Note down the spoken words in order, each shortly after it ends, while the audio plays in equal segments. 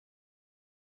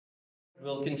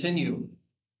We'll continue.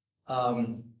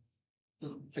 I'd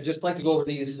just like to go over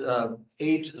these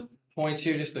 8 points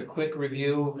here, just a quick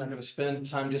review. I'm not going to spend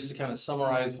time just to kind of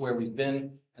summarize where we've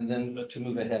been and then to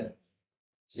move ahead.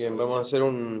 Bien, vamos a hacer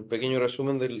un pequeño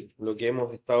resumen de lo que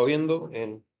hemos estado viendo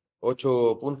en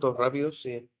 8 puntos rápidos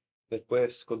y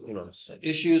después continuamos.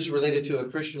 Issues related to a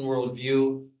Christian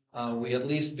worldview, we at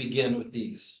least begin with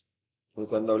these. Y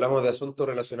cuando hablamos de asuntos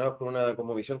relacionados con una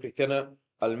cosmovisión cristiana,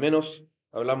 al menos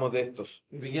hablamos de estos.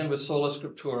 We begin with sola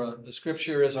scriptura. The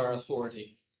scripture is our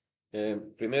authority.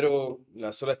 Primero,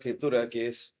 la sola escritura,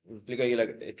 implica que la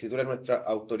escritura es nuestra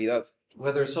autoridad.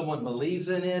 Whether someone believes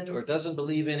in it or doesn't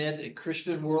believe in it, a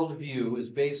Christian worldview is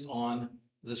based on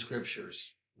the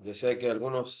scriptures. Ya sea que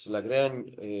algunos la crean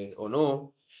o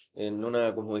no, en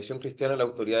una cosmovisión cristiana la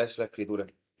autoridad es la escritura.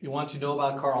 If you want to know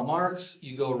about Karl Marx,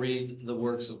 you go read the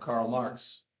works of Karl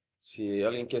Marx. Si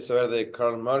alguien quiere saber de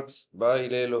Karl Marx, va y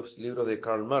lee los libros de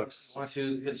Karl Marx. If you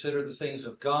want to consider the things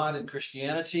of God and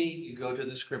Christianity, you go to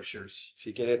the scriptures.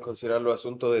 Si quieres considerar los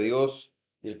asuntos de Dios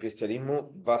y el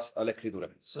cristianismo, vas a la escritura.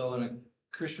 So in a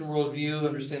Christian worldview,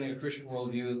 understanding a Christian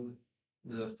worldview,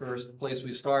 the first place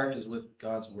we start is with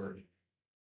God's word.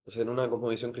 Entonces, en una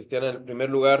cosmovisión cristiana, el primer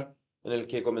lugar en el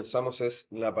que comenzamos es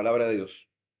la palabra de Dios.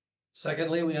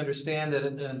 Secondly, we understand that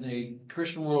in a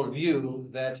Christian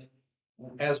worldview that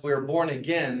as we're born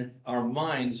again, our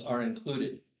minds are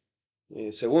included.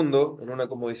 Segundo, en una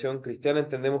cosmovisión cristiana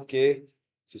entendemos que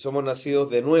si somos nacidos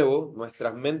de nuevo,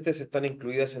 nuestras mentes están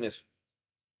incluidas en eso.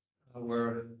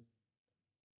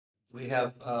 We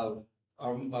have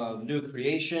our new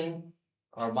creation,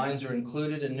 our minds are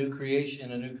included in a new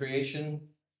creation.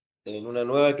 En una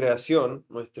nueva creación,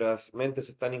 nuestras mentes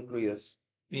están incluidas.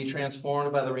 Be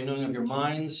transformed by the renewing of your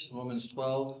minds, Romans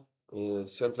 12.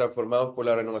 Sean transformados por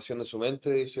la renovación de su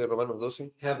mente, dice Romanos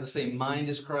 12. Have the same mind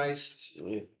as Christ.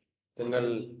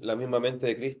 Tengan la misma mente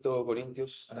de Cristo,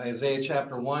 Corintios. Isaiah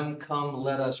chapter 1, come,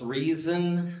 let us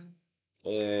reason.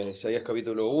 Isaías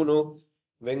capítulo 1,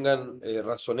 vengan,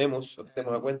 razonemos,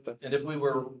 optemos a cuenta. And if we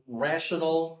were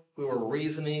rational, we were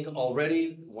reasoning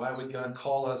already, why would God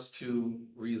call us to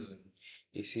reason?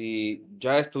 Y si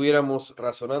ya estuviéramos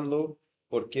razonando,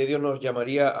 ¿por qué Dios nos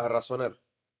llamaría a razonar?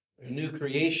 A new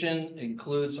creation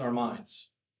includes our minds.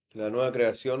 La nueva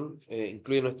creación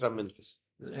incluye nuestras mentes.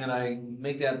 And I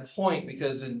make that point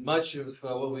because in much of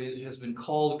what has been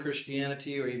called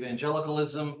Christianity or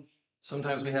evangelicalism,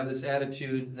 sometimes we have this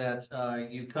attitude that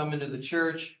you come into the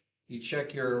church, you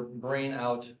check your brain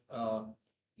out,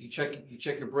 you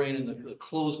check your brain in the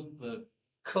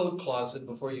code closet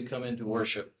before you come into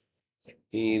worship.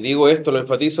 Y digo esto, lo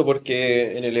enfatizo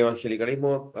porque en el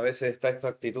evangelicalismo a veces está esta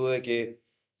actitud de que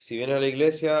si vienes a la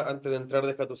iglesia, antes de entrar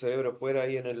deja tu cerebro fuera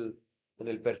ahí en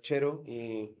el perchero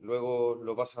y luego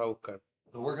lo vas a buscar.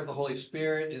 The work of the Holy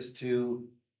Spirit is to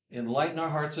enlighten our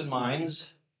hearts and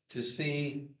minds to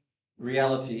see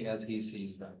reality as He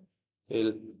sees them.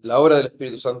 La obra del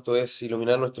Espíritu Santo es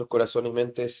iluminar nuestros corazones y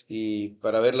mentes y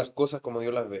para ver las cosas como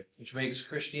Dios las ve. Which makes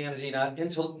Christianity not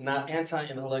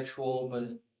anti-intellectual,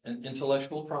 but an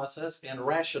intellectual process and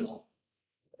rational.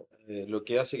 Lo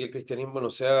que hace que el cristianismo no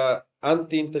sea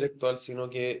anti-intelectual, sino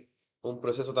que un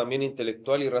proceso también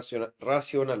intelectual y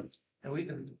racional.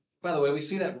 And by the way, we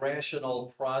see that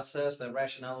rationality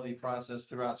process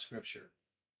throughout Scripture.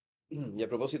 Y a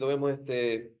propósito vemos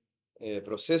este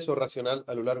proceso racional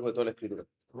a lo largo de toda la Escritura.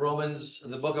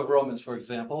 The book of Romans, for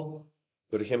example.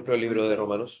 Por ejemplo, el libro de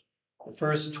Romanos. The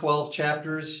first 12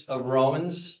 chapters of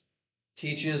Romans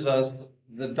teaches us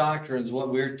the doctrines, what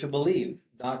we're to believe.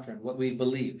 Doctrine, what we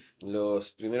believe.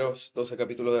 Los primeros 12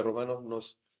 capítulos de Romanos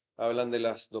nos hablan de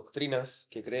las doctrinas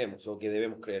que creemos o que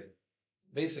debemos creer.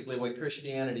 Basically, what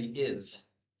Christianity is.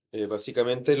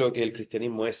 Básicamente lo que el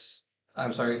cristianismo es.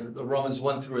 I'm sorry, Romans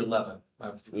 1 through 11.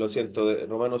 Lo siento, de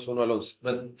Romanos 1 al 11.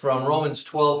 But from Romans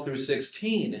 12 through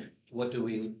 16, what do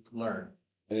we learn?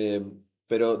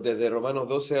 Pero desde Romanos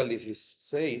 12 al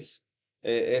 16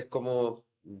 es como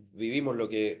vivimos lo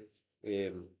que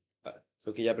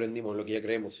ya aprendimos, lo que ya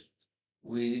creemos.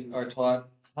 We are taught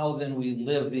how then we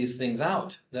live these things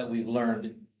out that we've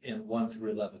learned in 1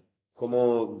 through 11.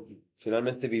 Cómo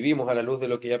finalmente vivimos a la luz de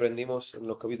lo que ya aprendimos en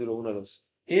los capítulos 1 al 11.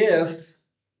 If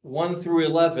 1 through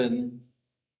 11,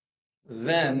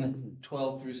 then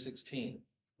 12 through 16.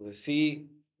 Pues sí,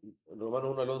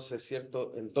 Romanos 1 al 11 es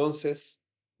cierto, entonces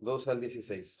 2 al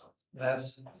 16.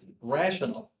 That's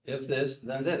rational. If this,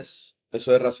 then this.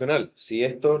 Eso es racional. Si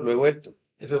esto, luego esto.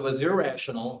 If it was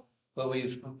irrational, what we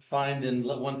find in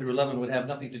 1 through 11 would have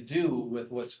nothing to do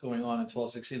with what's going on in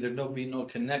 12:16. There'd be no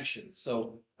connection.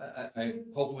 So I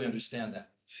hope we understand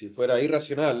that. Si fuera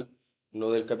irracional,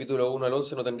 lo del capítulo 1 al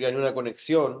 11 no tendría ni una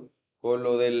conexión con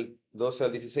lo del 12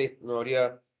 al 16, no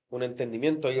habría un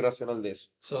entendimiento ahí racional de eso.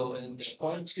 So in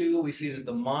point 2, we see that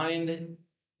the mind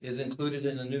is included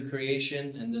in the new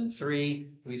creation. And then 3,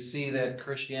 we see that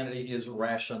Christianity is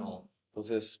rational.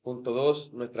 Entonces, punto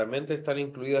 2, nuestras mentes están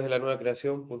incluidas en la nueva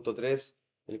creación. Punto 3,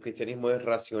 el cristianismo es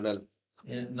racional.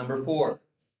 And number 4,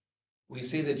 we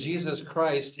see that Jesus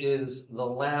Christ is the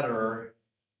ladder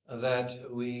that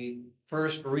we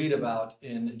first read about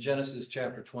in Genesis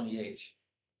chapter 28.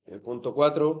 El punto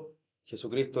 4,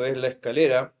 Jesucristo es la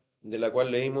escalera de la cual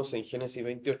leímos en Génesis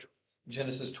 28.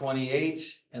 Genesis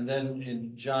 28, and then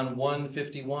in John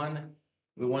 1:51,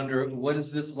 we wonder, what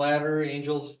is this ladder?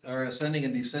 Angels are ascending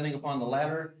and descending upon the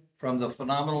ladder from the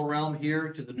phenomenal realm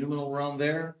here to the noumenal realm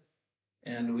there.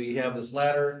 And we have this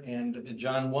ladder, and in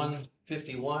John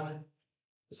 1:51,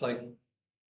 it's like,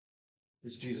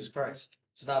 it's Jesus Christ.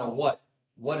 It's not a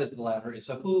what is the ladder, it's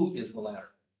a who is the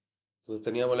ladder. Entonces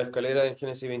teníamos la escalera en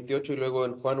Génesis 28 y luego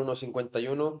en Juan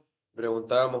 1:51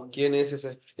 preguntábamos quién es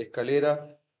esa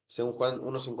escalera, según Juan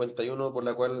 1:51, por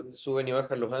la cual suben y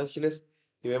bajan los ángeles,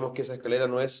 y vemos que esa escalera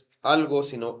no es algo,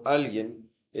 sino alguien,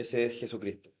 ese es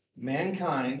Jesucristo.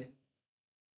 Mankind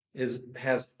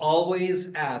has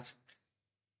always asked,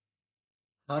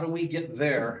 how do we get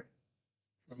there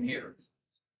from here?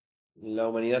 La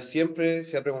humanidad siempre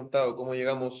se ha preguntado cómo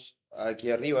llegamos aquí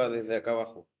arriba desde acá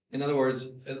abajo. In other words,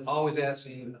 is always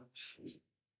asking,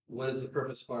 what is the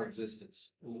purpose of our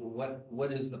existence?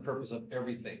 What is the purpose of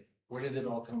everything? Where did it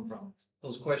all come from?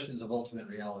 Those questions of ultimate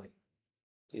reality.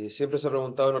 Y siempre se ha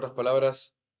preguntado, en otras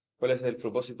palabras, cuál es el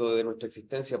propósito de nuestra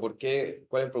existencia, por qué,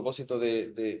 cuál es el propósito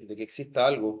de que exista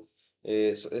algo.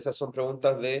 Esas son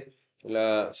preguntas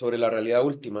sobre la realidad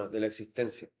última de la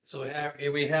existencia. So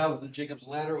here we have the Jacob's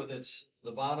ladder with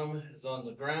the bottom is on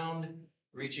the ground,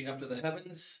 reaching up to the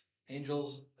heavens,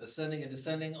 angels ascending and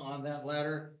descending on that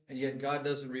ladder, and yet God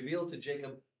doesn't reveal to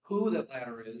Jacob who that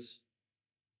ladder is.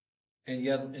 And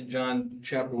yet in John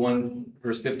chapter 1,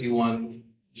 verse 51,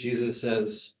 Jesus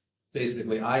says,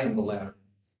 basically, I am the ladder.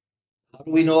 How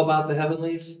do we know about the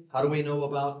heavenlies? How do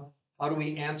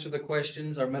we answer the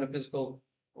questions, our metaphysical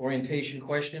orientation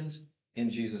questions? In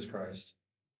Jesus Christ.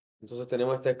 Entonces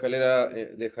tenemos esta escalera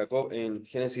de Jacob en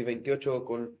Génesis 28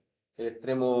 con el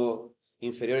extremo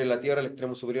inferior en la tierra, el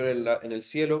extremo superior en el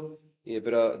cielo,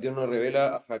 pero Dios nos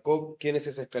revela a Jacob quién es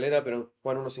esa escalera, pero en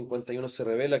Juan 1:51 se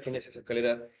revela quién es esa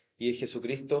escalera y es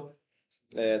Jesucristo.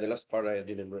 The last part I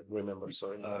didn't remember,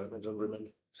 sorry, I don't remember.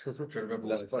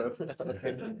 Last part.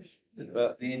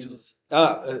 The angels.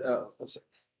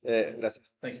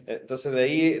 Gracias. Entonces de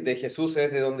ahí, de Jesús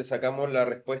es de donde sacamos la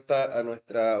respuesta a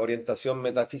nuestra orientación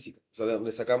metafísica, o sea, de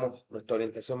donde sacamos nuestra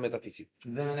orientación metafísica.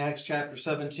 And then in Acts chapter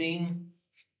 17,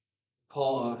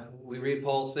 we read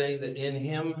Paul saying that in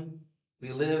him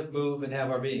we live, move, and have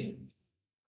our being.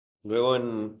 Luego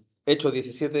en Hechos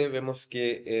 17 vemos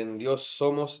que en Dios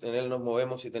somos, en Él nos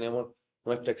movemos y tenemos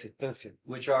nuestra existencia.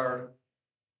 Which are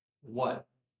what?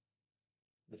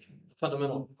 The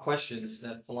fundamental questions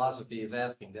that philosophy is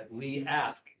asking, that we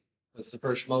ask. What's the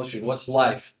first motion? What's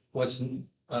life? What's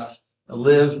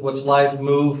live? What's life?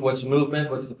 Move? What's movement?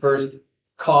 What's the first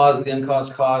cause, the end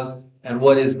cause, and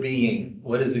what is being?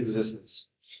 What is existence?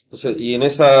 Entonces, y en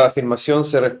esa afirmación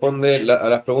se responde a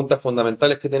las preguntas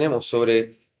fundamentales que tenemos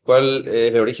sobre cuál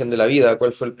es el origen de la vida,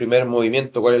 cuál fue el primer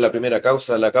movimiento, cuál es la primera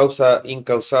causa, la causa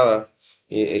incausada,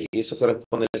 y eso se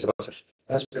responde en ese pasaje.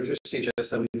 As scriptures teach us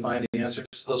that we find the answers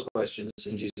to those questions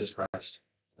in Jesus Christ.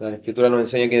 La Escritura nos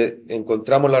enseña que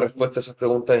encontramos la respuesta a esas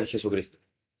preguntas en Jesucristo.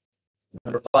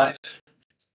 Number 5,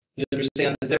 you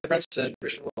understand the difference in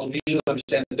Christian worldview, you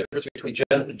understand the difference between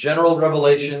general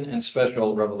revelation and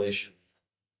special revelation.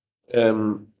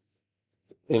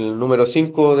 El número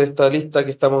 5 de esta lista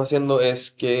que estamos haciendo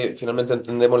es que finalmente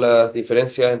entendemos las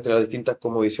diferencias entre las distintas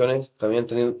cosmovisiones, también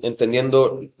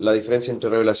entendiendo la diferencia entre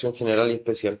revelación general y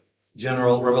especial.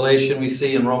 General revelation we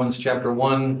see in Romans chapter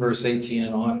 1, verse 18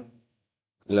 and on.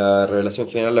 La revelación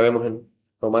general la vemos en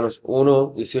Romanos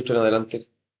 1, 18 en adelante.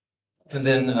 And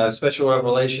then special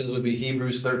revelations would be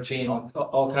Hebrews 13,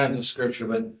 all kinds of scripture,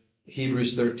 but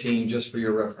Hebrews 13 just for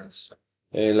your reference.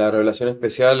 La revelación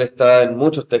especial está en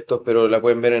muchos textos, pero la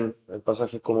pueden ver en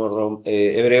pasajes como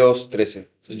Hebreos 13.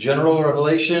 So general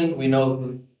revelation, we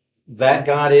know that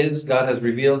God has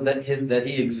revealed that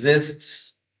he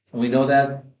exists, and we know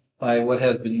that by what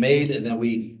has been made, and that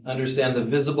we understand the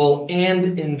visible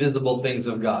and invisible things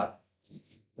of God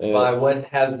by what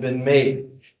has been made.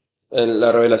 En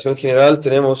la revelación general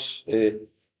tenemos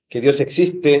que Dios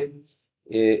existe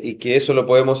y que eso lo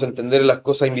podemos entender, las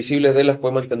cosas invisibles de él las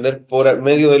podemos entender por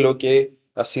medio de lo que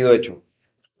ha sido hecho.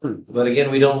 But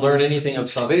again, we don't learn anything of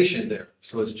salvation there.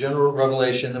 So it's general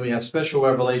revelation, then we have special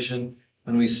revelation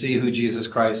when we see who Jesus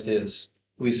Christ is.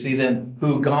 We see then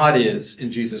who God is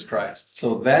in Jesus Christ.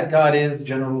 So that God is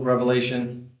general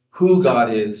revelation, who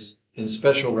God is in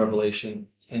special revelation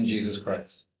in Jesus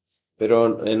Christ.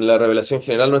 Pero en la revelación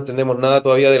general no entendemos nada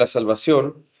todavía de la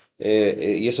salvación,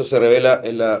 y eso se revela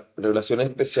en la revelación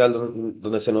especial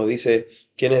donde se nos dice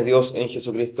quién es Dios en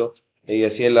Jesucristo, y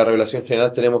así en la revelación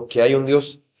general tenemos que hay un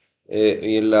Dios,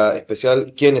 y en la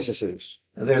especial quién es ese Dios.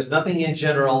 And there's nothing in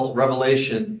general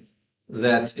revelation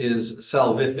that is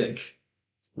salvific.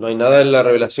 No hay nada en la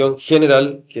revelación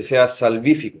general que sea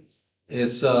salvífico.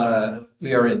 It's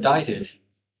we are indicted,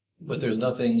 but there's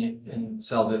nothing in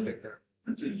salvific there.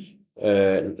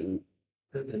 Eh,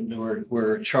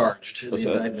 We're charged. O The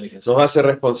sea, indictment against nos hace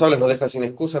responsables, nos deja sin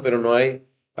excusa, pero no hay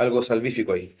algo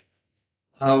salvífico ahí.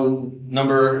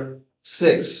 Number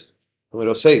 6.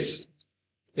 Número 6.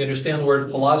 You understand the word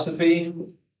philosophy?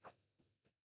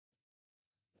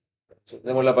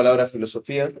 Tenemos la palabra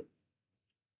filosofía.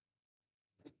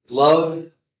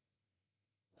 Love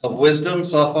of wisdom,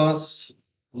 sophos.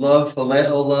 Love,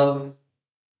 phileo, love.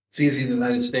 It's easy in the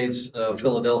United States,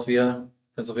 Philadelphia,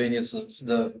 Pennsylvania. It's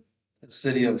the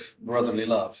city of brotherly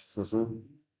love.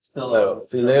 Claro,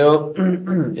 fileo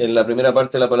en la primera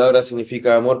parte de la palabra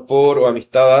significa amor por o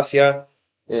amistad hacia,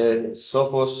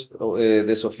 sophos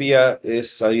de Sofía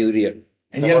es sabiduría,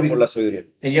 And yet amor we- por la sabiduría.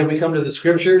 And yet we come to the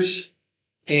scriptures,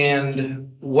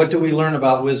 and what do we learn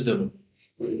about wisdom?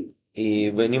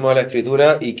 Y venimos a la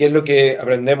escritura y ¿qué es lo que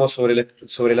aprendemos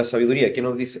sobre la sabiduría? ¿Qué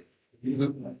nos dice?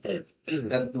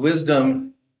 That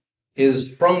wisdom is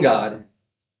from God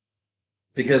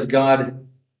because God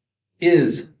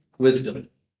is wisdom.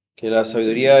 Que la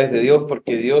sabiduría es de Dios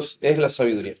porque Dios es la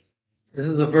sabiduría. This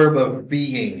is a verb of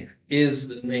being, is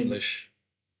in English,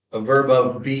 a verb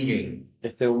of being,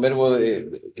 Este es un verbo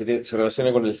se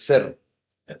relaciona con el ser,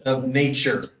 of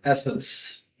nature,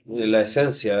 essence. la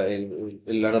esencia,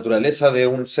 la naturaleza de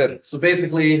un ser. So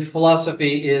basically,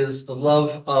 philosophy is the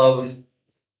love of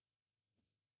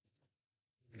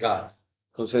God.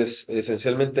 Entonces,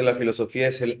 esencialmente la filosofía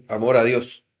es el amor a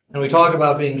Dios. And we talk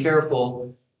about being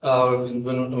careful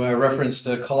when I referenced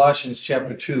Colossians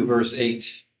chapter 2, verse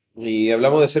 8. Y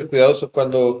hablamos de ser cuidadosos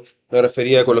cuando me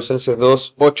refería a Colosenses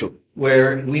 2:8,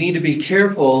 where we need to be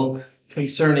careful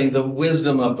concerning the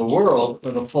wisdom of the world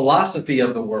or the philosophy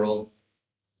of the world,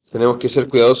 tenemos que ser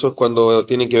cuidadosos cuando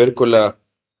tiene que ver con la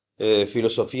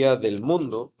filosofía del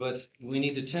mundo, but we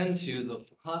need to tend to the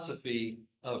philosophy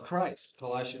of Christ.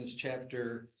 Colossians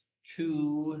chapter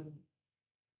 2,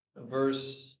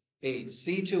 verse 8.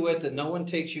 See to it that no one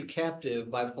takes you captive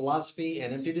by philosophy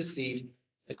and empty deceit,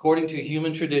 according to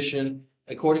human tradition,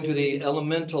 according to the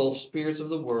elemental spirits of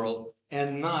the world,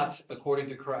 and not according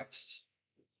to Christ.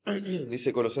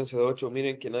 dice Colosenses 2:8,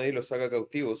 miren que nadie los haga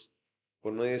cautivos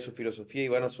por medio de su filosofía y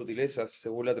vanas sutilezas,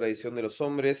 según la tradición de los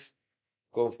hombres,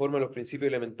 conforme a los principios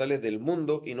elementales del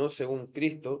mundo y no según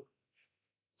Cristo.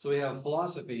 So we have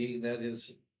philosophy that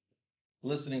is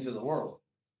listening to the world.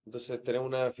 Entonces tenemos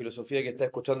una filosofía que está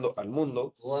escuchando al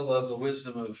mundo, Love of the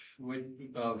wisdom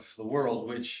of the world,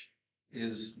 which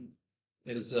is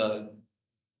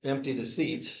empty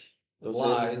deceit,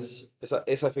 lies.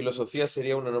 esa filosofía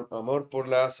sería un amor por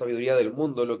la sabiduría del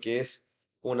mundo, lo que es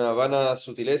una vana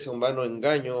sutileza, un vano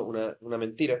engaño, una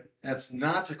mentira, That's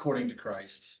not according to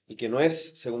Christ. y que no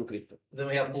es según Cristo. Then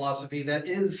we have philosophy that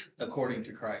is according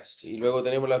to Christ. Y luego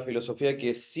tenemos la filosofía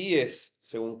que sí es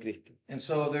según Cristo. And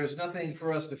so there's nothing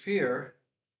for us to fear.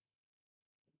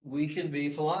 We can be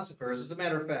philosophers. As a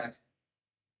matter of fact,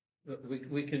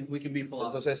 we can be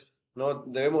philosophers. Entonces, no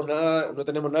tenemos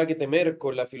nada que temer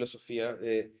con la filosofía.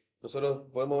 Nosotros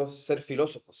podemos ser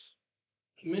filósofos.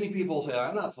 Many people say,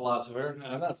 I'm not a philosopher.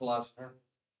 I'm not a philosopher.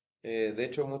 De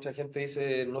hecho, mucha gente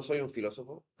dice, no soy un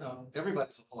filósofo, No,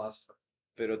 everybody's a philosopher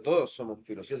pero todos somos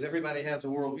because filósofos, everybody has a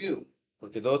worldview.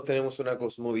 porque todos tenemos una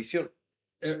cosmovisión.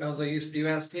 You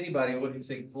ask anybody what do you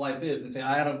think life is, and say,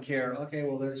 I don't care. Okay,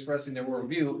 well, they're expressing their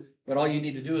worldview, but all you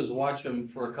need to do is watch them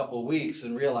for a couple of weeks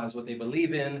and realize what they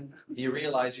believe in. You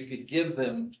realize you could give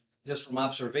them, just from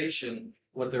observation,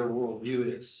 what their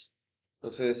worldview is.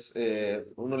 Entonces,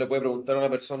 uno le puede preguntar a una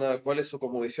persona cuál es su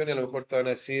cosmovisión y a lo mejor te van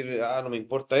a decir, no me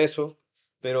importa eso,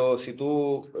 pero si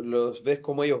tú los ves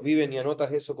cómo ellos viven y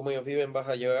anotas eso, cómo ellos viven, vas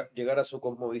a llegar a su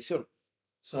cosmovisión.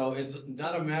 So it's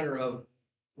not a matter of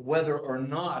whether or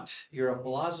not you're a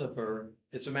philosopher.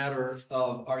 It's a matter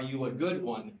of, are you a good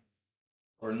one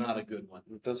or not a good one?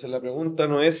 Entonces la pregunta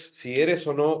no es si eres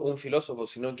o no un filósofo,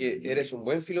 sino que ¿eres un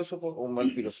buen filósofo o un mal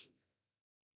filósofo?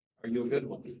 Are you a good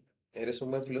one ¿Eres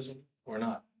un buen filósofo or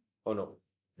not? o no?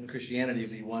 in Christianity to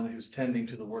be one who's tending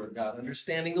to the Word of God,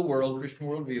 understanding the world, Christian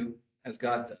worldview, as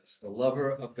God does, the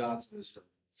lover of God's wisdom.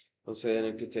 Entonces, en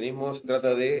el cristianismo se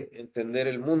trata de entender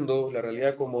el mundo, la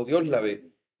realidad como Dios la ve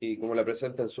y como la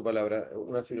presenta en su palabra,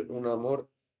 un amor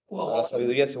a la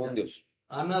sabiduría según Dios.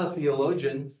 I'm not a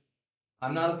theologian.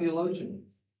 I'm not a theologian.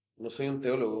 No soy un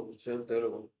teólogo, soy un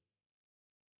teólogo.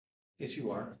 Yes,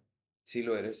 you are. Sí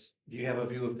lo eres. Do you have a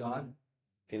view of God?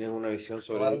 Tienes una visión Well,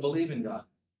 sobre I don't Dios. believe in God.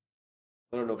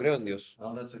 Bueno, no creo en Dios.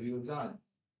 Well, that's a view of God.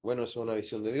 Bueno, eso es una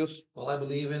visión de Dios. Well, I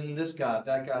believe in this God,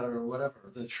 that God, or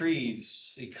whatever. The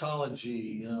trees,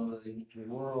 ecology, the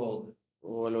world.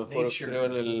 O a lo mejor Nature. creo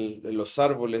en los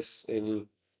árboles, en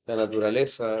la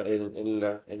naturaleza, en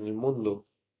el mundo.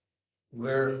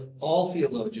 We're all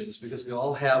theologians because we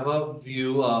all have a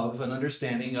view of, an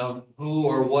understanding of who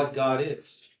or what God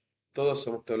is. Todos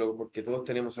somos teólogos porque todos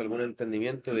tenemos algún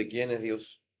entendimiento de quién es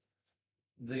Dios.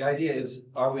 The idea is,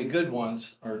 are we good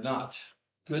ones or not?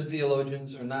 Good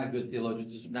theologians or not good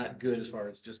theologians is not good as far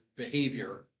as just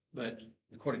behavior, but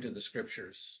according to the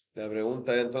scriptures. La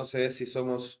pregunta entonces es si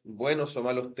somos buenos o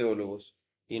malos teólogos,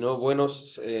 y no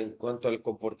buenos en cuanto al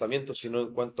comportamiento, sino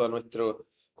en cuanto a nuestra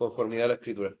conformidad a la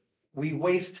Escritura. We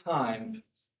waste time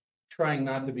trying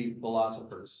not to be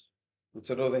philosophers.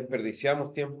 Nosotros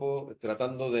desperdiciamos tiempo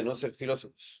tratando de no ser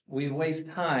filósofos. We waste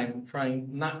time trying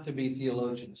not to be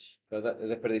theologians.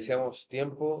 Desperdiciamos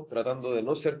tiempo tratando de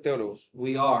no ser teólogos.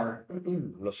 We are.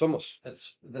 Lo somos.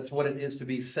 That's what it is to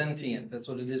be sentient. That's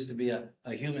what it is to be a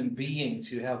human being,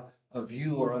 to have a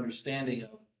view or understanding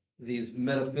of these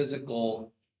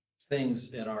metaphysical things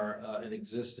in our in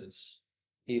existence.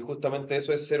 Y justamente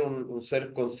eso es ser un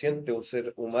ser consciente, un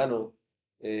ser humano,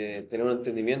 tener un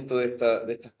entendimiento de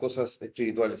estas cosas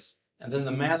espirituales. And then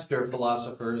the master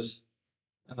philosophers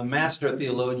and the master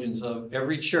theologians of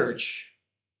every church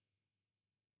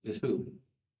is who?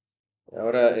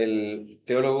 Ahora, el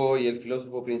teólogo y el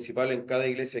filósofo principal en cada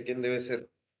iglesia, ¿quién debe ser?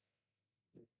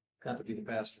 Got to be the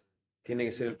pastor. Tiene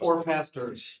que ser el Or pastor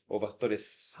pastors, o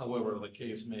pastores, however the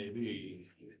case may be.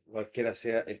 cualquiera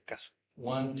sea el caso.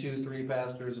 1, 2, 3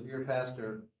 pastors of your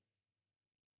pastor.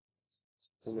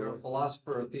 So you're a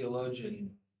philosopher or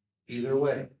theologian, either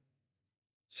way.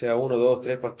 Sea uno, dos,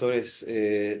 tres pastores,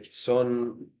 deben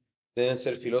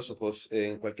ser filósofos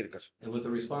en cualquier caso. And with the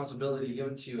responsibility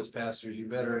given to you as pastors, you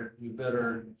better.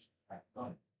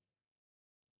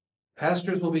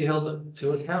 Pastors will be held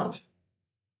to account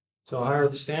to a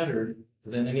higher standard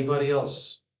than anybody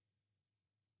else.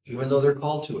 Even though they're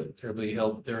called to it,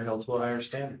 they're held to a higher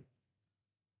standard.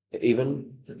 Even,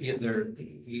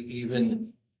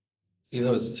 Even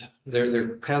though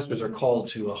their pastors are called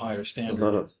to a higher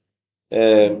standard.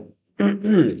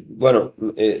 bueno,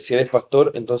 si eres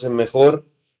pastor, entonces mejor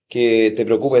que te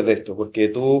preocupes de esto, porque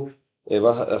tú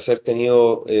vas a ser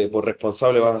tenido por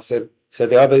responsable, se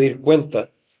te va a pedir cuenta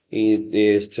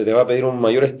y se te va a pedir un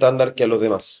mayor estándar que a los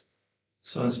demás.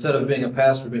 So instead of being a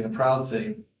pastor being a proud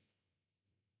thing,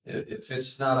 if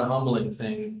it's not a humbling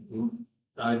thing,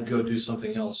 I'd go do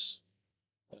something else.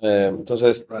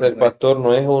 Entonces, ser pastor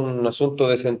no es un asunto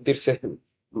de sentirse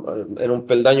en un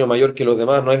peldaño mayor que los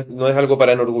demás, no es algo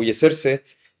para enorgullecerse,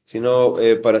 sino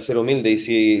para ser humilde. Y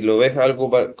si lo ves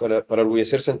algo para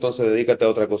orgullecerse, entonces dedícate a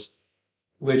otra cosa.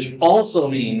 Which also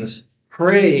means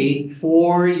pray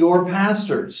for your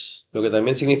pastors. Lo que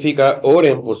también significa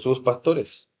oren por sus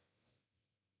pastores.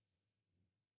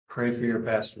 Pray for your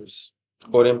pastors.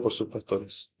 Oren por sus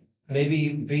pastores. Maybe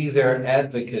be their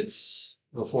advocates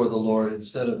before the Lord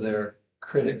instead of their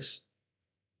critics.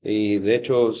 Y de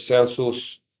hecho sean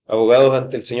sus abogados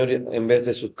ante el Señor en vez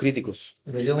de sus críticos.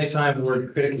 The only time the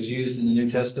word critic is used in the New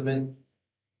Testament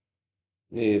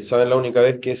 ¿Saben la única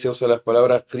vez que se usa las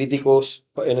palabras críticos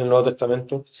en el Nuevo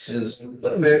Testamento? is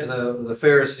the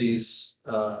Pharisees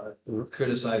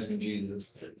criticizing Jesus.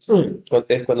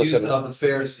 Es cuando Use of the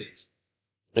Pharisees.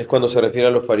 es cuando se refiere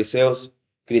a los fariseos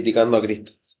criticando a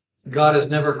Cristo. God has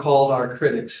never called our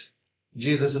critics.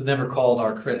 Jesus has never called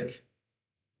our critic.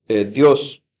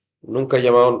 Dios nunca ha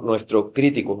llamado nuestro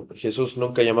crítico. Jesús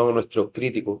nunca ha llamado nuestro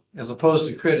crítico. As opposed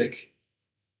to critic,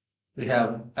 we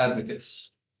have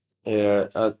advocates.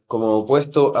 Como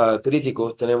opuesto a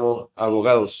críticos tenemos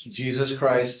abogados. Jesus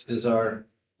Christ is our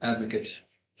advocate.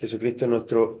 Jesucristo es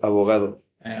nuestro abogado.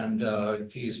 And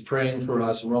he's praying for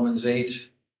us, Romans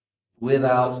 8,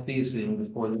 without ceasing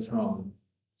before the throne.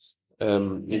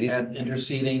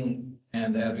 Interceding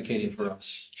and advocating for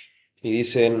us. Y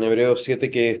dice en Hebreos 7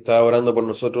 que está orando por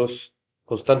nosotros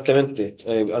constantemente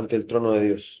ante el trono de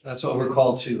Dios. That's what we're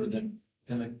called to in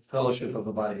the fellowship of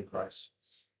the body of Christ.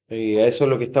 Y a eso es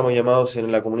lo que estamos llamados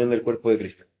en la comunión del cuerpo de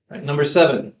Cristo. Right, number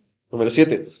 7. Número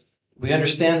 7. We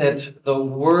understand that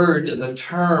the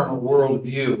term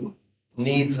worldview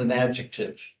needs an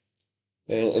adjective.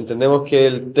 Entendemos que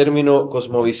el término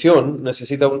cosmovisión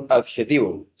necesita un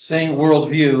adjetivo. Saying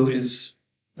worldview is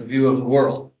a view of the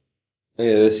world.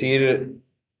 Decir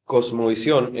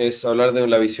cosmovisión es hablar de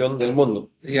la visión del mundo.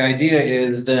 The idea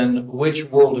is then which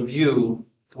view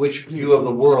of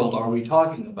the world are we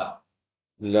talking about?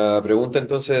 La pregunta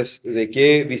entonces, ¿de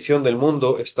qué visión del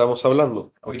mundo estamos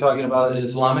hablando? Are we talking about an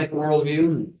Islamic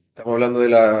worldview? ¿Estamos hablando de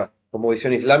la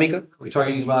cosmovisión islámica? Are we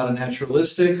talking about a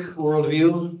naturalistic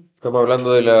worldview? ¿Estamos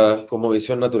hablando de la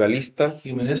cosmovisión naturalista,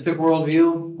 Humanistic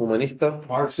worldview? humanista,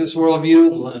 Marxist worldview?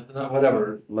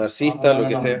 Whatever. marxista, lo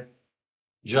que sea?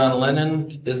 John Lennon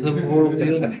is the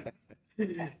worldview.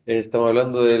 Estamos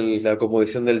hablando de la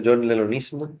cosmovisión del John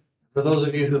Lennonismo. For those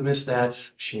of you who missed that,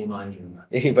 shame on you.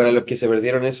 Y para los que se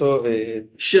perdieron eso,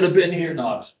 Should have been here.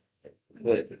 No,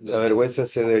 la vergüenza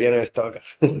se deberían haber estado acá.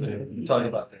 I'm talking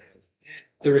about that.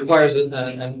 It requires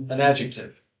an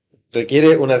adjective.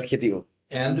 Requiere un adjetivo.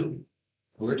 And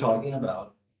we're talking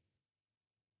about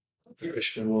the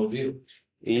Christian worldview.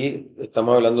 Y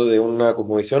estamos hablando de una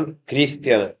cosmovisión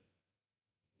cristiana.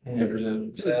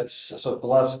 And that's so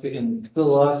philosophy,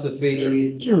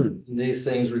 these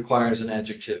things requires an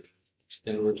adjective.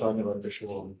 And we're talking about Christian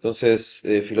worldview. Entonces,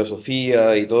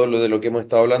 filosofía y todo lo de lo que hemos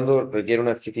estado hablando requiere un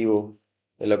adjetivo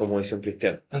en la cosmovisión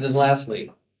cristiana. And then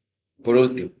lastly, Por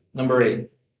último, number 8.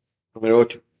 número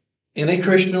 8. In a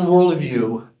Christian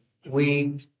worldview,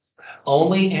 we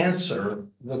only answer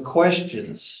the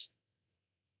questions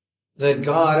that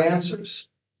God answers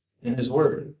in His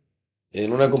Word.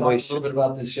 En una We talked a cosmovisión, little bit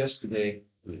about this yesterday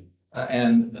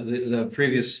and the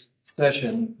previous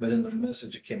session, but in the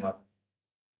message it came up.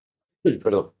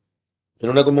 perdón. En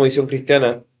una cosmovisión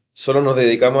cristiana, solo nos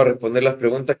dedicamos a responder las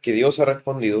preguntas que Dios ha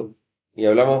respondido y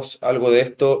hablamos algo de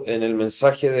esto en el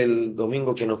mensaje del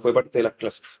domingo que no fue parte de las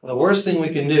clases. The worst thing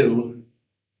we can do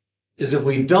is if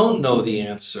we don't know the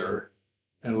answer,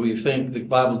 and we think the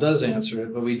Bible does answer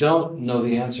it, but we don't know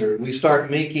the answer, we start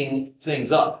making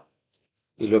things up.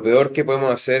 Y lo peor que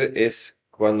podemos hacer es,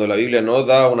 cuando la Biblia no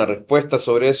da una respuesta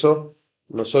sobre eso,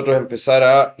 nosotros empezar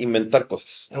a inventar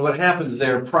cosas. And what happens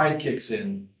there, pride kicks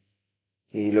in.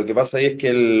 Y lo que pasa ahí es que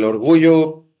el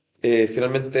orgullo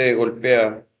finalmente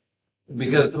golpea.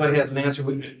 Because somebody has an answer,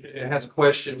 has a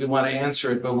question, we want to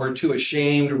answer it, but we're too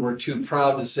ashamed or we're too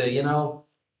proud to say, I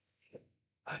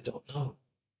don't know.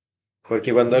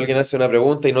 Porque cuando alguien hace una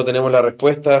pregunta y no tenemos la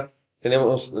respuesta,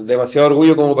 tenemos demasiado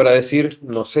orgullo como para decir,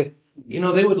 no sé.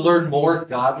 They would learn more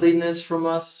godliness from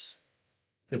us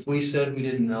if we said we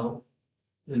didn't know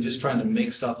than just trying to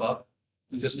make stuff up,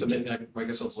 just to make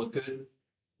ourselves look good.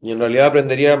 Y en realidad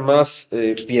aprendería más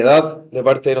piedad de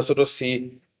parte de nosotros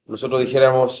si nosotros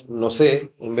dijéramos, no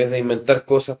sé, en vez de inventar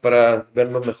cosas para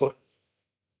vernos mejor.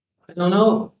 I don't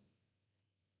know.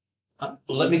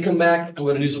 Let me come back. I'm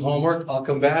going to do some homework. I'll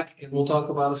come back and we'll talk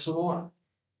about it some more.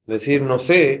 Decir, no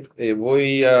sé,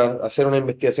 voy a hacer una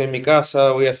investigación en mi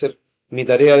casa, voy a hacer mi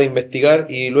tarea de investigar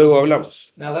y luego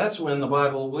hablamos. Now that's when the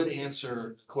Bible would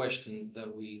answer the question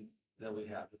that we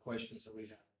have, the questions that we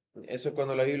have. Eso es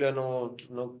cuando la Biblia no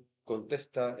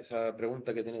contesta esa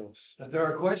pregunta que tenemos. But there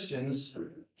are questions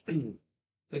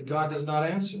that God does not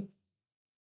answer.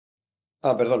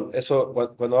 Perdón, eso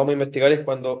cuando vamos a investigar es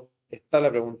cuando está la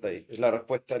pregunta ahí, es la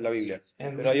respuesta en la Biblia.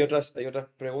 And, Pero hay otras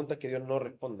preguntas que Dios no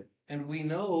responde. and we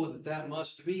know that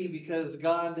must be because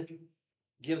God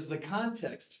gives the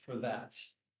context for that.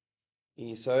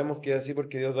 Y sabemos que es así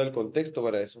porque Dios da el contexto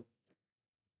para eso.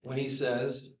 When He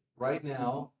says, right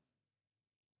now,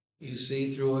 you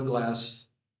see through a glass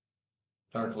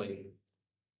darkly.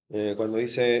 Cuando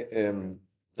dice,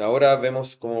 ahora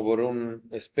vemos como por un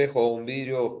espejo o un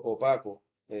vidrio opaco,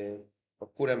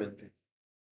 oscuramente.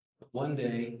 One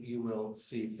day you will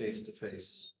see face to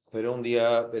face, Pero un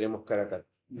día veremos cara a cara,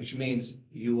 which means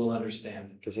you will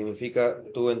understand. que significa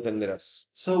tú entenderás.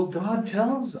 So God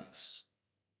tells us.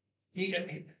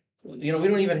 We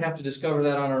don't even have to discover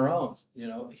that on our own.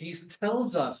 He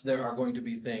tells us there are going to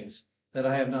be things that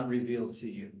I have not revealed to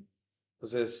you.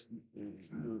 Entonces,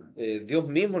 Dios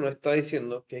mismo nos está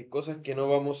diciendo que hay cosas que no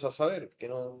vamos a saber, que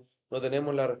no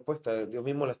tenemos la respuesta. Dios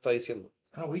mismo la está diciendo.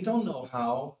 We don't know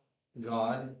how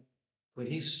God, when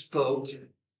He spoke,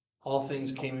 all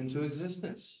things came into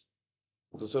existence.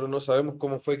 Nosotros no sabemos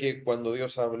cómo fue que cuando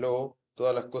Dios habló,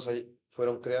 todas las cosas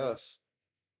fueron creadas.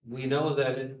 We know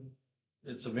that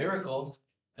it's a miracle,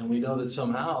 and we know that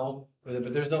somehow,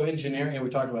 but there's no engineering, and we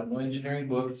talked about no engineering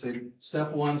book, say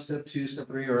step 1, step 2, step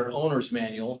 3, or an owner's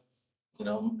manual.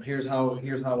 Here's how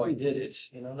I did it.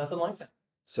 Nothing like that.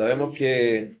 Sabemos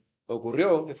que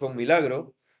ocurrió, que fue un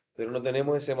milagro, pero no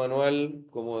tenemos ese manual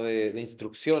como de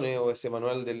instrucciones o ese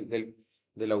manual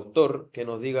del autor que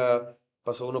nos diga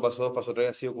paso uno, paso dos, paso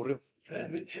tres, así ocurrió.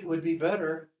 It would be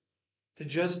better to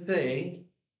just say,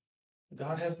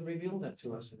 God hasn't revealed that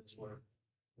to us in His Word.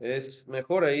 Es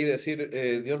mejor ahí decir,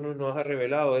 Dios no nos ha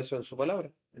revelado eso en su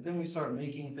palabra. And then we start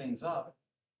making things up,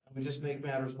 and we just make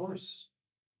matters worse.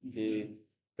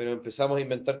 Pero empezamos a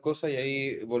inventar cosas y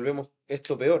ahí volvemos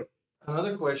esto peor.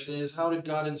 Another question is, how did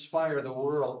God inspire the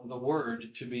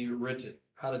Word to be written?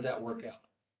 How did that work out?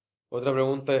 Otra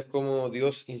pregunta es cómo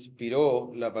Dios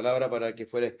inspiró la palabra para que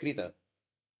fuera escrita.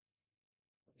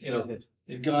 You know,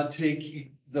 did God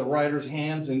take the writer's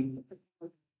hands and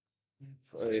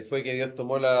 ¿Fue que Dios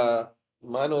tomó la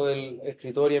mano del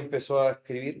escritor y empezó a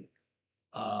escribir?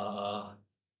 I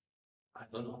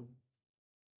don't know.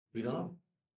 We don't know.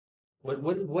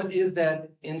 What is that?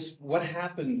 What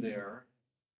happened there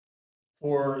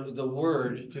for the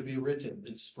Word to be written?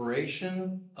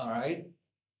 Inspiration, all right.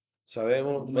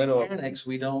 Sabemos, bueno, Mechanics,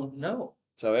 we don't know.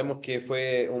 sabemos que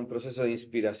fue un proceso de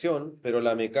inspiración, pero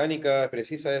la mecánica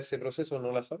precisa de ese proceso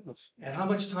no la sabemos. And how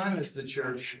much time has the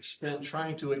church spent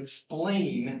trying to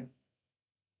explain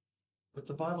what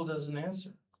the Bible doesn't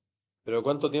answer? Pero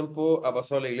 ¿cuánto tiempo ha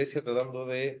pasado la iglesia tratando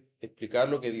de explicar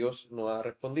lo que Dios no ha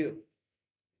respondido?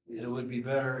 It would be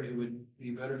better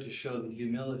to show the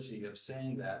humility of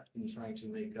saying that than trying to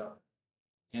make up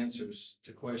answers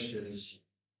to questions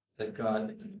that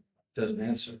God doesn't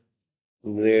answer.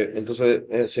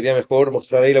 Entonces sería mejor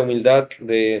mostrar ahí la humildad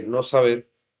de no saber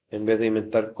en vez de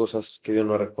inventar cosas que Dios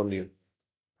no ha respondido.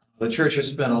 The church has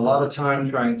spent a lot of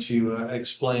time trying to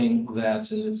explain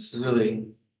that, and it's really,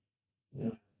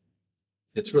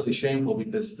 it's really shameful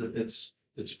because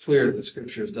it's clear that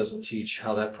Scriptures doesn't teach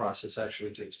how that process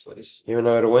actually takes place. Es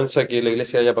una vergüenza que la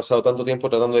iglesia haya pasado tanto tiempo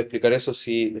tratando de explicar eso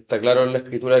si está claro en la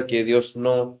escritura que Dios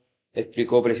no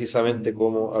explicó precisamente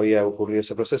cómo había ocurrido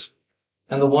ese proceso.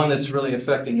 And the one that's really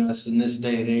affecting us in this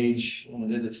day and age,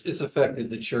 and it's affected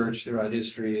the church throughout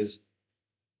history, is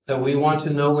that we want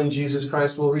to know when Jesus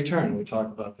Christ will return. We talk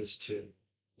about this too.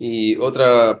 Y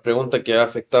otra pregunta que ha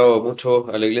afectado mucho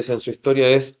a la iglesia en su historia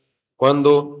es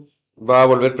 ¿cuándo va a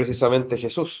volver precisamente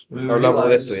Jesús? We Hablamos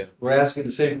de esto realize ya. we're asking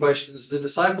the same questions the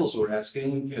disciples were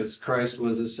asking as Christ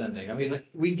was ascending. I mean,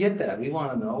 we get that. We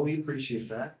want to know. We appreciate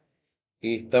that.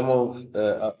 Y estamos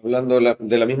hablando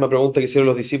de la misma pregunta que hicieron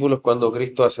los discípulos cuando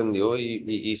Cristo ascendió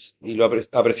y lo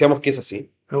apreciamos que es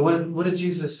así. But what did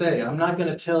Jesus say? I'm not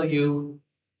going to tell you,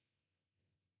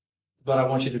 but I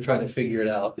want you to try to figure it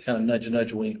out. Kind of nudge,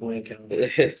 nudge, wink, wink. And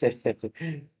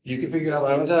you can figure it out,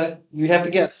 but I'm gonna tell you, you have to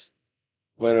guess.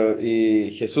 Bueno,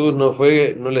 y Jesús no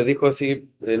les dijo así,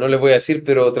 no les voy a decir,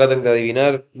 pero traten de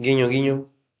adivinar, guiño,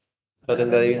 guiño, traten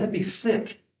de That'd adivinar. be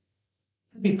sick.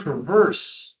 That'd be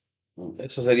perverse.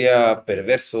 Eso sería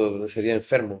perverso, sería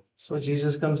enfermo. So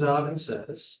Jesus comes out and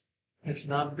says, it's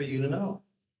not for you to know.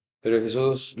 Pero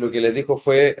Jesús lo que les dijo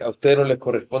fue, a ustedes no les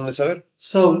corresponde saber.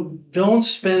 So don't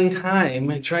spend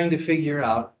time trying to figure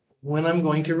out when I'm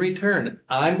going to return.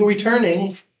 I'm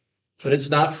returning, but it's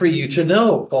not for you to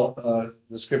know,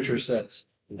 the scripture says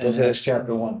in Acts Entonces,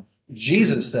 chapter 1.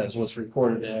 Jesus says what's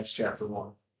recorded in Acts chapter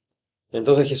 1.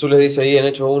 entonces Jesús les dice ahí en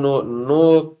Hechos 1,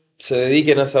 no se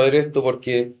dediquen a saber esto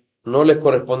porque no les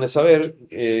corresponde saber.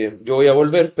 Yo voy a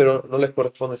volver, pero no les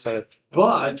corresponde saber.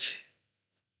 But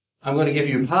I'm going to give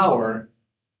you power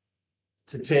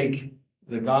to take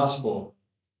the gospel,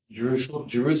 Jerusalem,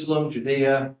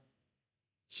 Judea,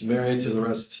 Samaria, to the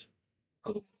rest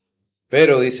of the world.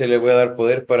 Pero dice, le voy a dar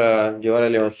poder para llevar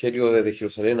el evangelio desde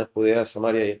Jerusalén a Judea, a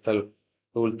Samaria y hasta lo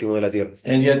último de la tierra.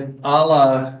 And yet, a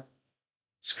la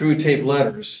screw tape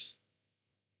letters,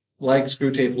 like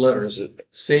screw tape letters,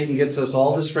 Satan gets us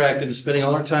all distracted and spending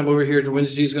all our time over here to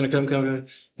when's Jesus going to come,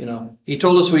 you know. He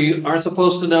told us we aren't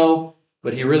supposed to know,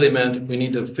 but he really meant we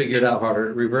need to figure it out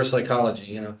harder, reverse psychology,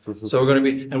 you know. So we're going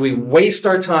to be, and we waste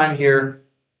our time here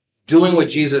doing what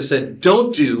Jesus said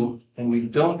don't do, and we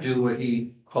don't do what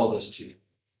he called us to.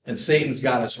 And Satan's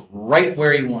got us right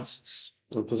where he wants us.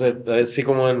 Entonces, así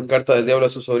como en Carta del Diablo a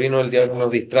su sobrino, el diablo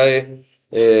nos distrae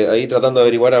ahí tratando de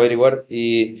averiguar,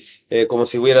 y como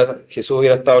si Jesús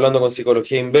hubiera estado hablando con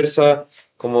psicología inversa,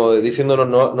 como diciéndonos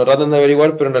no traten de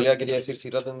averiguar, pero en realidad quería decir sí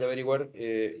traten de averiguar,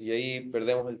 y ahí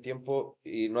perdemos el tiempo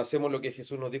y no hacemos lo que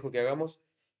Jesús nos dijo que hagamos,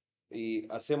 y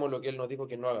hacemos lo que Él nos dijo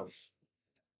que no hagamos.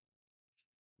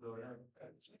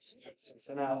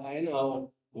 So now I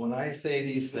know when I say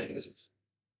these things,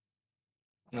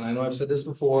 and I know I've said this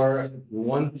before,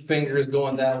 one finger is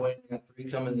going that way, and three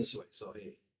coming this way. So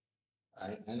hey,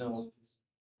 I know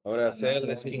Ahora, I'm sé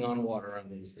walking on water on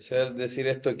these things. decir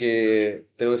esto que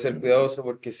tengo que ser cuidadoso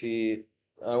porque si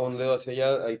hago un dedo hacia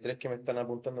allá, hay tres que me están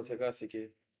apuntando hacia acá, así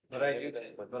que But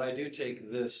I do take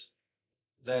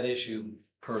that issue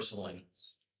personally.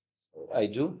 I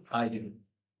do. I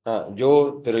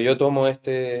do. Pero yo tomo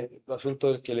este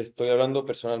asunto del que le estoy hablando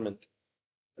personalmente.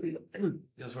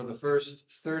 Because for the first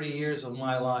 30 years of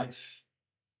my life,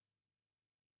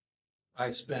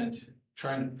 I spent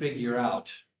trying to figure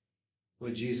out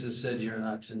what Jesus said you're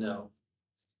not to know.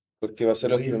 Porque va a ser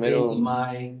los Wasting primeros,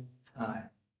 my time.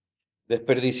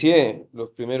 desperdicié los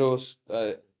primeros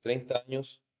 30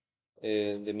 años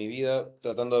de mi vida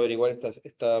tratando de averiguar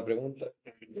esta pregunta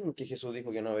que Jesús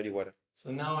dijo que no averiguara.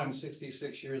 So now I'm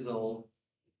 66 years old.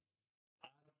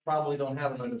 Probably don't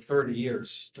have another 30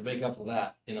 years to make up for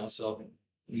that, so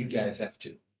you guys have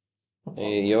to.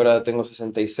 Y ahora tengo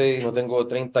 66, no tengo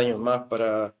 30 años más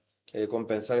para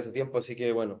compensar ese tiempo, así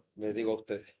que bueno, les digo a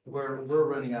ustedes. We're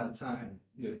running out of time.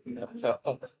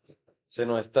 Se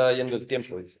nos está yendo el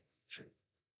tiempo, dice.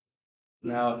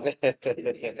 Now,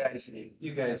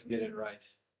 you guys get it right.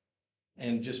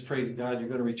 And just pray to God you're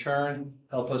going to return.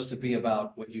 Help us to be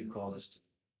about what you called us to.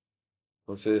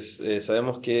 Entonces,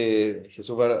 sabemos que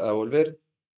Jesús va a volver.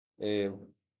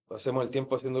 Hacemos el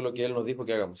tiempo haciendo lo que Él nos dijo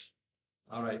que hagamos.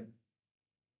 All right.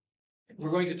 We're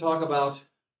going to talk about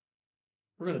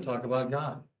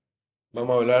God.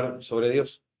 Vamos a hablar sobre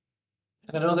Dios.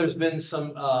 And I know there's been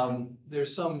some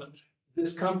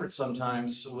discomfort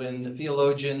sometimes when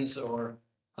theologians or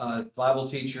Bible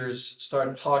teachers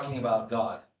start talking about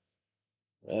God.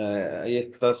 Hay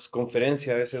estas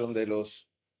conferencias a veces donde los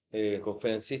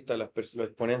conferencistas, los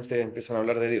exponentes empiezan a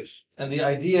hablar de Dios. And the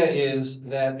idea is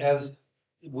that as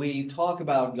we talk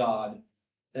about God,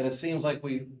 that it seems like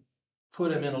we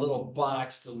put him in a little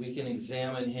box that we can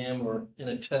examine him, or in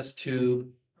a test tube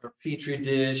or petri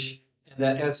dish, and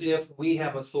that as if we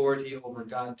have authority over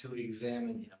God to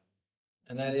examine him.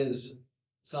 And that is,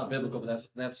 it's not biblical, but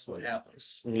that's what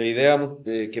happens. La idea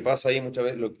que pasa ahí muchas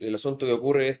veces, el asunto que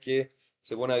ocurre es que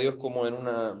se pone a Dios como en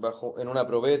una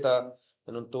probeta,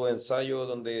 en un tubo de ensayo,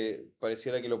 donde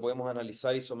pareciera que lo podemos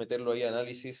analizar y someterlo ahí a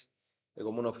análisis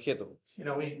como un objeto.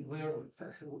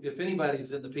 If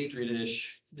anybody's in the petri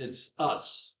dish, it's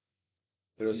us.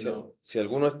 Pero si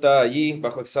alguno está allí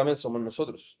bajo examen, somos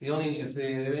nosotros. If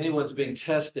anyone's being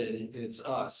tested, it's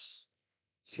us.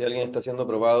 Si alguien está siendo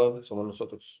probado, somos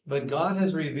nosotros. But God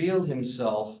has revealed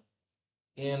himself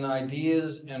in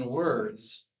ideas and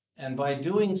words, and by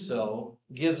doing so,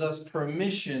 gives us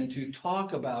permission to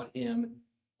talk about him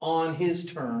on his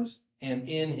terms and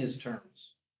in his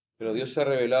terms. Pero Dios se ha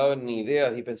revelado en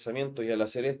ideas y pensamientos, y al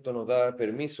hacer esto nos da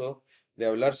permiso de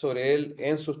hablar sobre Él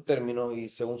en sus términos y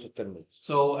según sus términos.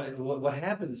 So what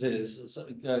happens is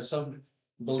some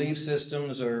belief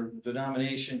systems or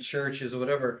denomination churches or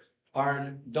whatever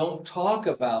don't talk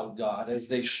about God as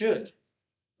they should,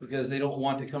 because they don't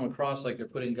want to come across like they're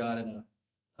putting God in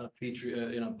a petri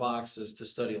in a box to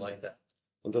study like that.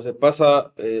 Entonces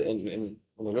pasa en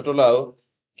el otro lado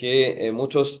que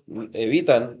muchos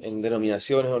evitan en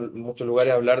denominaciones o en muchos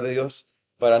lugares hablar de Dios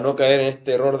para no caer en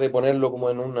este error de ponerlo como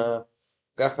en una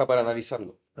caja para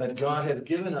analizarlo. That God has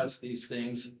given us these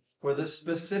things for the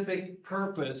specific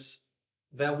purpose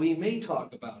that we may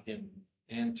talk about him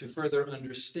and to further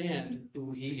understand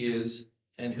who he is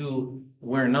and who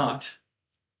we're not.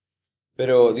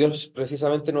 Pero Dios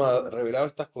precisamente nos ha revelado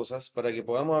estas cosas para que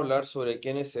podamos hablar sobre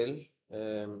quién es Él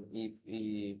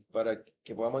y para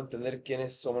que podamos entender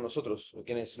quiénes somos nosotros o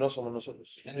quiénes no somos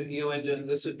nosotros. And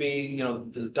this would be,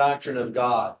 the doctrine of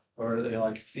God, or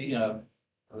like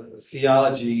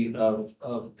theology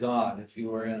of God. If you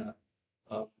were in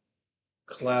a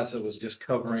class that was just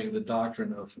covering the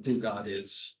doctrine of who God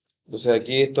is. Entonces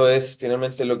aquí esto es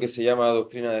finalmente lo que se llama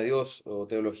doctrina de Dios o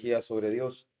teología sobre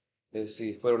Dios,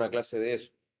 si fuera una clase de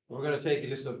eso. We're going to take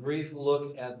just a brief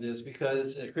look at this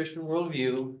because a Christian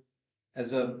worldview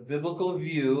has a biblical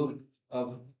view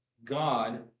of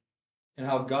God and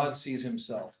how God sees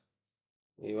himself.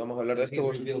 Y vamos a hablar de As he's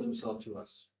esto, revealed himself to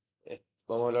us.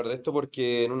 vamos a hablar de esto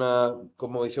porque en una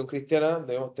cosmovisión cristiana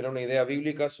debemos tener una idea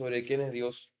bíblica sobre quién es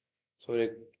Dios,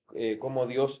 sobre cómo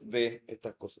Dios ve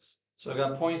estas cosas. So I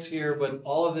got points here, but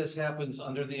all of this happens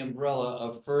under the umbrella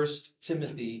of 1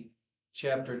 Timothy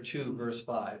chapter 2, verse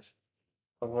 5.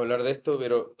 Vamos a hablar de esto,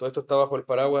 pero todo esto está bajo el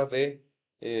paraguas de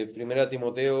 1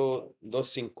 Timoteo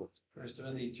 2:5. 1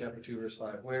 Timothy chapter 2, verse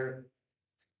 5, where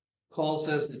Paul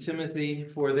says to Timothy,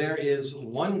 "For there is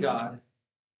one God,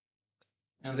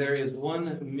 and there is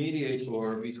one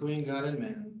mediator between God and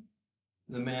man,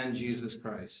 the man Jesus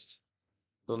Christ."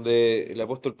 Donde el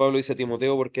apóstol Pablo dice a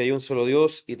Timoteo, porque hay un solo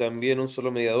Dios y también un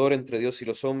solo mediador entre Dios y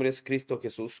los hombres, Cristo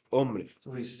Jesús, hombre.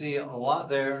 So we see a lot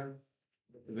there.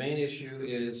 The main issue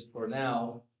is, for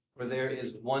now, for there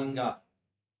is one God.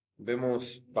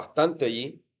 Vemos bastante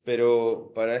allí,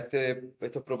 pero para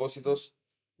estos propósitos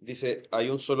dice, hay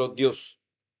un solo Dios.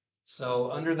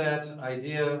 So under that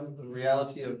idea, the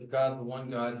reality of God, the one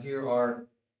God, here are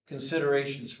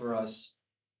considerations for us.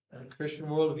 In a Christian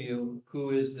worldview,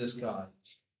 who is this God?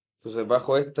 Entonces,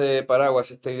 bajo este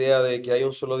paraguas, esta idea de que hay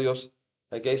un solo Dios,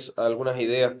 aquí hay algunas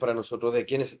ideas para nosotros de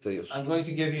quién es este Dios. I'm going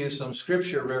to give you some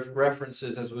scripture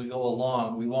references as we go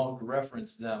along. We won't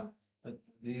reference them, but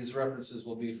these references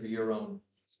will be for your own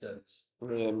studies.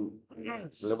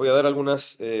 Les voy a dar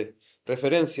algunas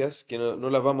referencias que no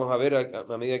las vamos a ver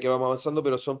a medida que vamos avanzando,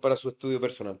 pero son para su estudio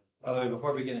personal. By the way,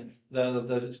 before beginning,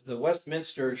 the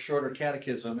Westminster Shorter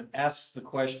Catechism asks the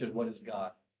question, what is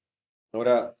God?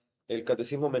 Ahora, el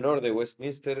Catecismo Menor de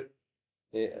Westminster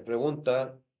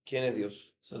pregunta, ¿quién es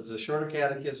Dios? So it's the Shorter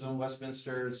Catechism,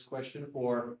 Westminster's question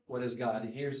for what is God.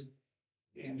 I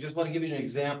just want to give you an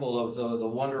example of the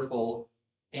wonderful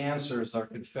answers our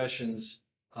confessions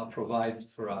provide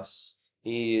for us.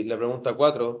 Y la pregunta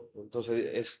 4, entonces,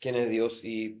 es ¿quién es Dios?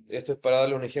 Y esto es para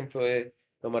darle un ejemplo de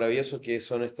lo maravilloso que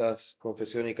son estas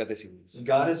confesiones y catecismos.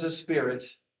 God is a spirit,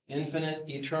 infinite,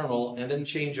 eternal, and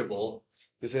unchangeable.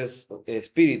 Dios es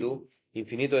espíritu,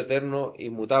 infinito, eterno,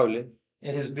 inmutable.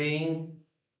 In his being,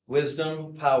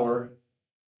 wisdom, power,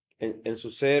 En su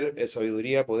ser,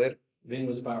 sabiduría, poder, being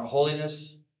was power,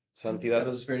 holiness. santidad, God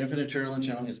is a spirit, infinite, eternal, and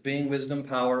unchangeable. His being, wisdom,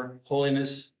 power,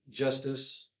 holiness,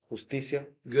 justice, justicia,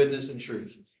 goodness, and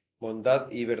truth. bondad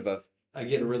y verdad. I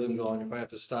get a rhythm going. If I have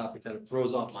to stop, it kind of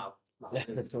throws off my.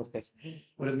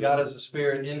 What is God as a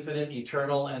spirit, infinite,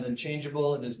 eternal, and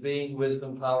unchangeable in his being,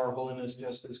 wisdom, power, holiness,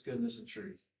 justice, goodness, and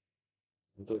truth.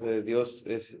 Entonces Dios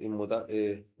es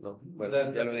inmutable. No, bueno,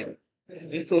 That- ya lo dije.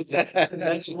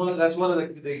 That's one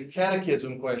of the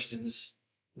catechism questions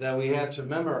that we have to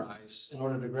memorize in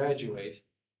order to graduate.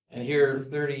 And here,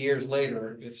 30 years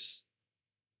later, it's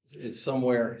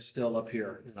somewhere still up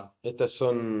here, you know. Estas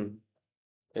son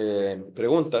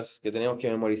preguntas que tenemos que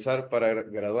memorizar para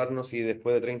graduarnos y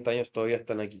después de 30 años todavía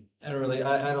están aquí. And really,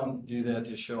 I don't do that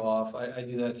to show off. I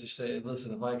do that to say,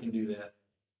 listen, if I can do that,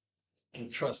 and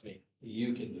trust me,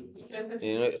 you can do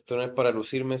it. Esto no es para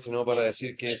lucirme, sino para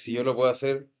decir que si yo lo puedo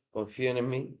hacer, confíen en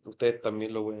mí, ustedes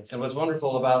también lo pueden hacer. And what's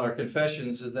wonderful about our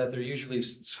confessions is that they're usually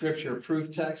scripture proof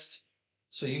texts.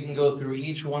 So you can go through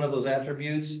each one of those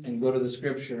attributes and go to the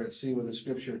scripture and see where the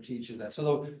scripture teaches that.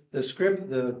 So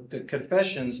the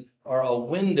confessions are a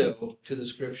window to the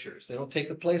scriptures. They don't take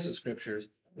the place of scriptures.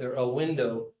 They're a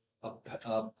window,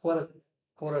 a portal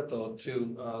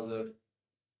to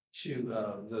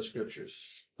the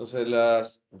scriptures. Entonces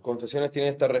las confesiones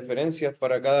tienen estas referencias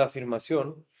para cada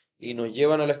afirmación y nos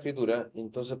llevan a la escritura.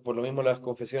 Entonces por lo mismo las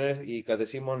confesiones y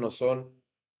catecismos no son,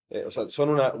 o sea, son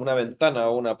una ventana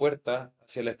o una puerta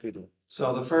hacia la escritura.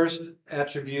 So the first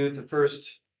attribute, the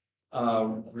first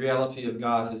reality of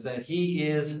God is that he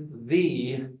is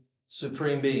the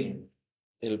supreme being.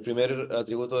 El primer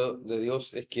atributo de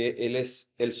Dios es que Él es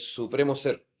el supremo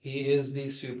ser, He is the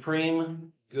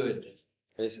supreme good.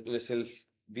 Él es el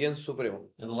bien supremo,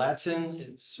 In Latin,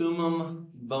 it's summum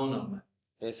bonum.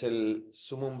 es el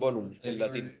summum bonum If en you're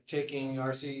latín. taking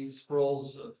R.C.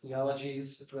 Sproul's theology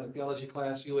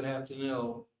class, you would have to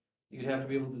know, you'd have to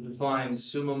be able to define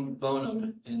summum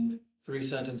bonum in 3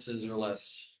 sentences or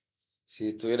less. Si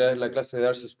estuvieras en la clase de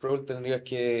Darcy Sproul, tendrías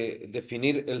que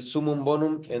definir el summum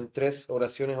bonum en 3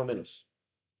 oraciones o menos.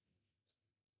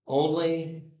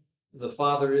 Only the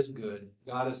Father is good.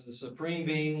 God is the supreme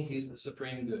being. He's the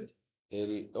supreme good.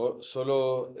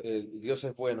 Solo Dios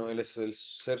es bueno, Él es el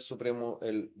ser supremo,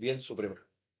 el bien supremo.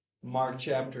 Mark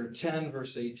chapter 10,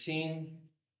 verse 18.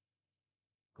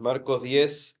 Marcos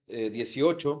 10,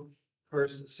 18, 1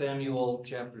 Samuel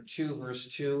chapter 2, verse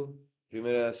 2.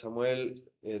 Primera Samuel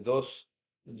 2,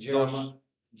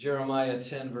 Jeremiah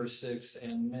 10, verse 6,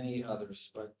 and many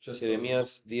others, but just those.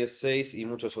 Jeremías 10, 6 y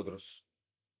muchos otros.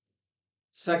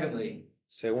 Secondly,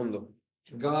 Segundo,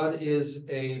 God is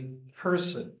a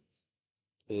person,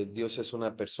 Dios es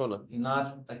una persona,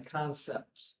 not a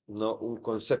concept. no un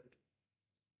concepto.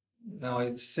 Now,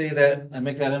 I say that, I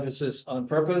make that emphasis on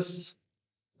purpose.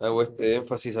 Hago este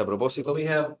énfasis a So propósito. we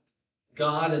have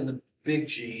God in the big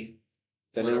G,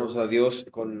 Tenemos a Dios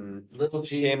con little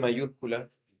G g, mayúscula,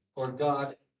 or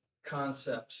God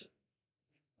concept.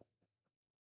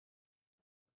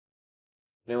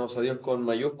 tenemos a Dios con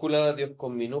mayúscula, Dios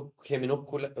con G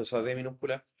minúscula, o sea, D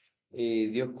minúscula, y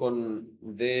Dios con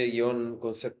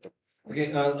D-concepto.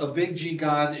 Okay, a big G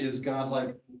God is God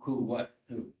like who, what,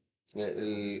 who?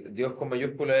 El Dios con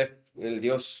mayúscula es el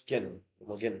Dios quién,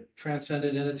 como quién.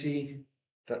 Transcendent entity,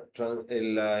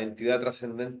 la entidad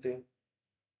trascendente,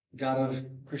 God of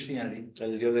Christianity.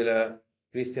 el Dios de la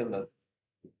cristiandad.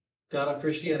 God of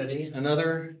Christianity,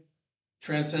 another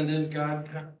transcendent God,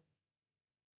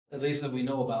 at least that we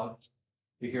know about,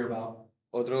 we hear about.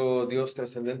 Otro Dios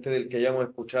trascendente del que hayamos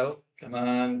escuchado. Come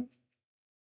on.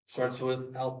 Starts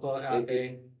with Alpha,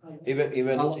 A,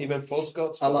 Allah. Even false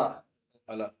gods. Allah.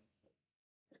 Allah.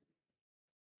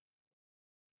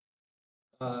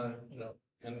 No,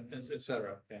 and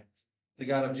etc. Okay. The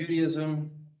God of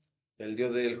Judaism, El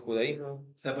Dios del judaísmo,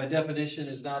 that by definition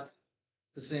is not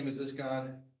the same as this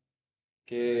God.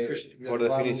 que por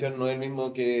definición no es el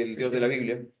mismo que el Dios de la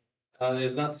Biblia,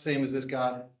 Is not the same as this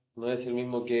God, no es el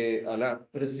mismo que Alá,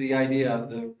 but it's the idea,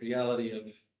 the reality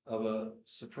of a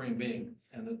supreme being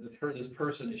and this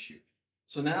person issue.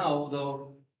 So now,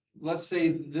 though, let's say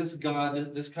this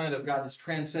God, this kind of God, this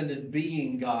transcendent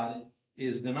being God,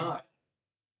 is denied.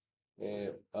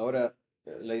 Ahora,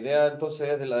 la idea entonces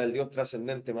es de la del Dios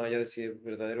trascendente, más allá de si es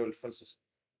verdadero o el falso.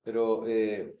 Pero,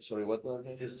 sorry, what was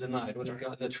that? Is denied. What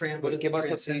the ¿Qué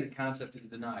pasa si, transcendent concept is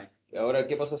denied? ahora,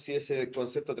 ¿qué pasa si ese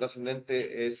concepto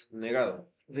trascendente es negado?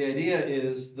 The idea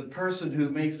is the person who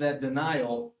makes that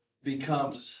denial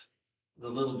becomes the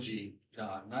little g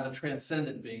God, not a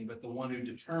transcendent being, but the one who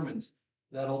determines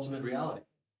that ultimate reality.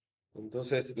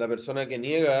 Entonces, la persona que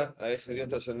niega a ese Dios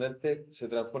trascendente se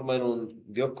transforma en un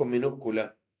Dios con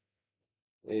minúscula,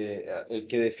 el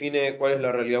que define cuál es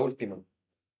la realidad última.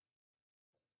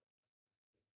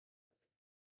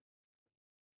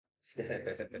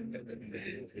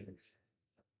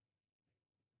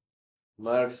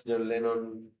 Marx, John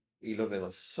Lennon y los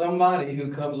demás. Somebody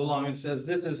who comes along and says,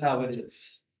 this is how it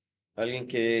is. Alguien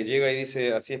que llega y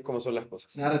dice, así es como son las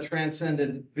cosas. Not a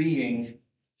transcendent being,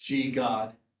 G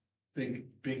God, big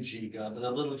G God, but a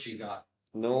little g God.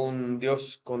 No un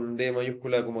Dios con D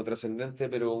mayúscula como trascendente,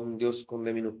 pero un Dios con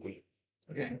D minúscula.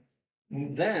 Okay.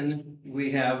 Then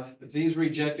we have, if these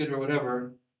rejected or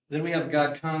whatever, then we have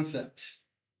God concept.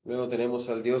 Luego tenemos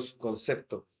al Dios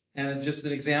concepto. And it's just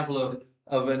an example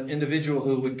of an individual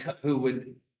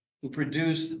who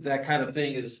produced that kind of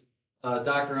thing is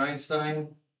Dr.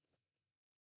 Einstein.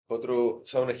 Otro, o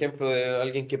sea, un ejemplo de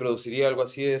alguien que produciría algo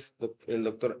así es el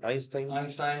doctor Einstein.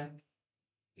 Einstein.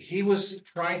 He was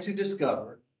trying to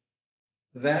discover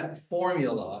that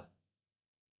formula,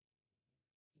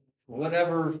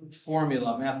 whatever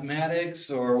formula, mathematics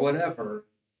or whatever,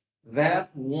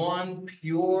 that one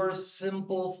pure,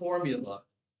 simple formula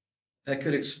that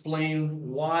could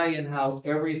explain why and how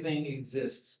everything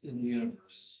exists in the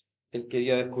universe. Él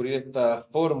quería descubrir esta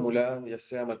fórmula, ya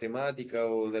sea matemática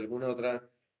o de alguna otra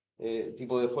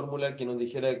tipo de fórmula que nos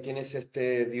dijera quién es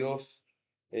este Dios,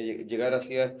 llegar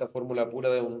así a esta fórmula pura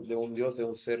de un Dios, de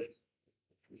un ser.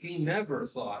 He never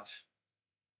thought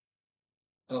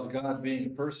of God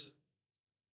being a person.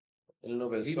 Él no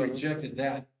He pensó, ¿no? rejected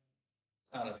that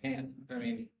out of hand. I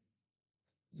mean,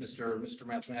 Mr.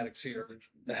 Mathematics here.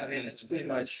 I mean, it's pretty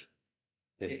much.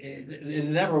 It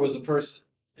never was a person.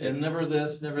 And never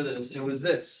this, never this. It was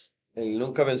this. Él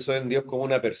nunca pensó en Dios como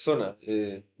una persona,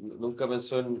 nunca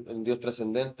pensó en Dios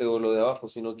trascendente o lo de abajo,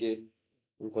 sino que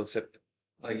un concepto.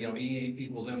 Like, you know, E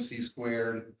equals MC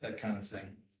squared, that kind of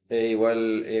thing. E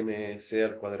igual MC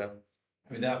al cuadrado.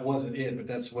 I mean, that wasn't it, but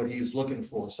that's what he's looking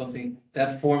for. Something,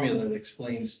 that formula that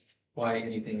explains why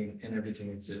anything and everything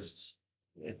exists.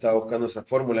 Estaba buscando esa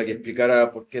fórmula que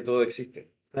explicara por qué todo existe.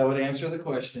 That would answer the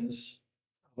questions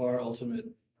of our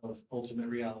ultimate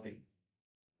reality.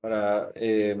 Para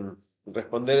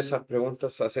responder esas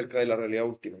preguntas acerca de la realidad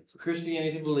última. So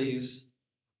Christianity believes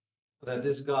that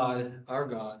this God, our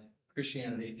God,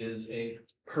 Christianity, is a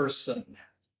person.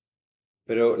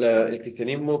 Pero el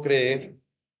cristianismo cree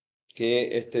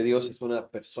que este Dios es una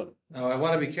persona. Now, I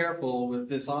want to be careful with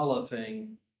this Allah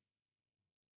thing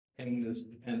and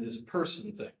this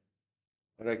person thing.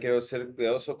 Ahora quiero ser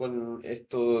cuidadoso con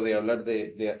esto de hablar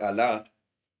de Alá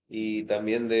y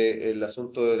también del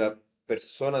asunto de la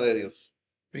persona de Dios.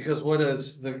 Because what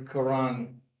does the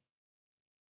Quran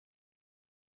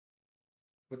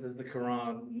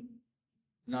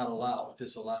not allow,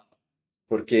 disallow?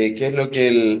 Porque ¿qué es lo que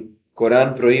el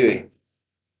Corán prohíbe?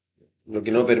 Lo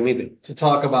que no permite. To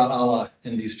talk about Allah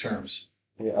in these terms.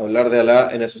 Hablar de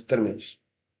Alá en esos términos.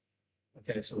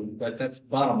 Okay, so, but that's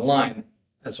bottom line.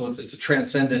 That's what it's a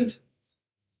transcendent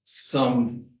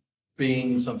some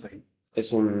being, something.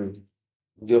 Es un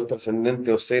Dios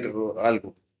trascendente o ser o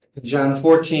algo. John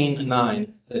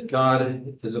 14:9, that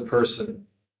God is a person.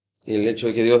 Y el hecho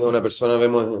de que Dios es una persona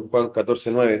vemos en Juan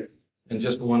 14:9. And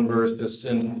just one verse, just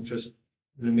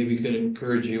maybe could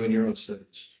encourage you in your own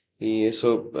studies. Y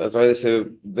eso, a través de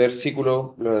ese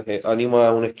versículo, anima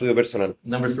a un estudio personal.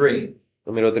 Number 3,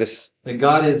 Número 3. that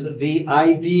God is the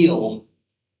ideal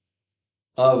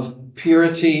of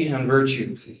purity and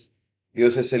virtue.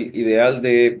 Dios es el ideal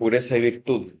de pureza y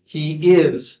virtud. He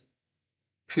is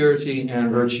purity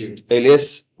and virtue Él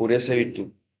es pureza y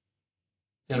virtud,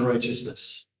 and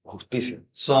righteousness. justicia.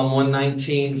 Psalm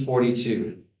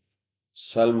 119:42.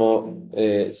 Salmo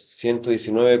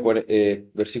 119,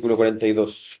 versículo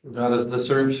 42. God is the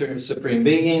supreme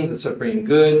being, the supreme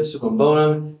good, summum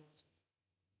bonum.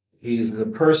 He's the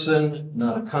person,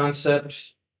 not a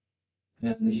concept,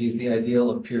 and he's the ideal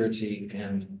of purity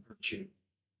and virtue.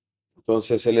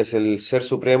 Entonces Él es el ser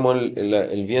supremo,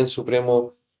 el bien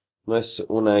supremo, no es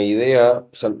una idea,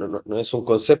 o sea, no es un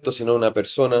concepto, sino una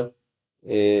persona.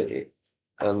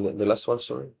 And the last one,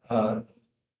 sorry.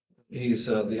 He's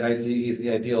the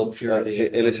ideal of purity. Sí,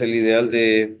 Él es el ideal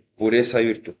de pureza y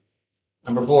virtud.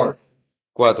 Number 4,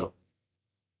 4.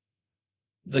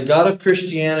 the God of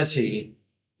Christianity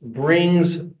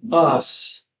brings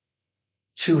us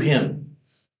to him.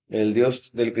 El Dios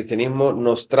del cristianismo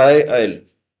nos trae a Él.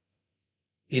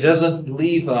 He doesn't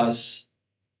leave us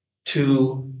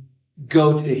to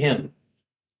go to him.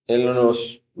 Él no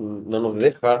nos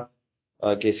deja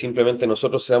a que simplemente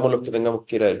nosotros seamos los que tengamos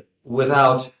que ir a Él,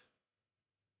 Without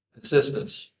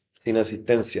assistance. sin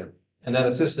asistencia. And that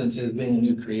assistance is being a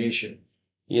new creation.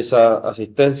 Y esa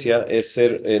asistencia es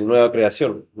ser nueva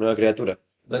creación, nueva criatura.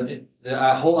 But the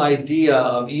whole idea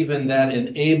of even that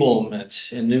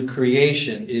enablement and new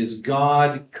creation is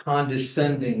God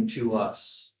condescending to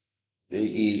us.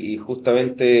 Y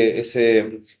justamente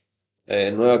ese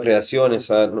nueva creación,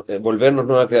 volvernos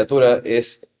nueva criatura,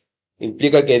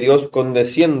 implica que Dios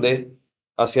condesciende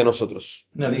hacia nosotros.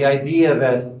 Now, the idea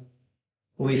that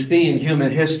we see in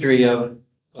human history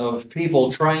of people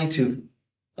trying to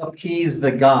appease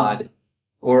the God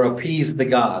or appease the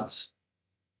gods.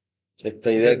 Esta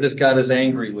idea, Because this God is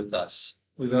angry with us.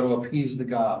 We've got to appease the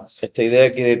gods. esta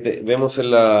idea que vemos en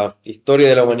la historia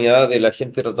de la humanidad, de la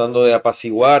gente tratando de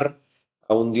apaciguar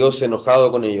a un Dios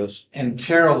enojado con ellos. And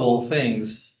terrible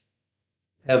things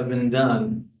have been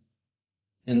done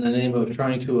in the name of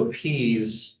trying to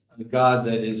appease a God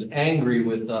that is angry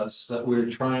with us, that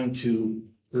we're trying to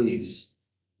please.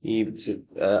 Y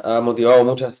ha motivado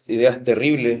muchas ideas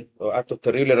terribles, o actos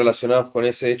terribles relacionados con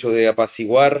ese hecho de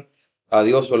apaciguar a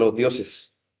Dios o a los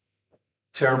dioses.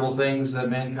 Terrible things that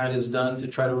mankind has done to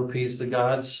try to appease the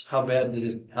gods. How bad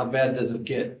does it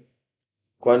get?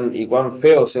 Cuán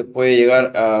feo se puede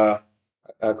llegar a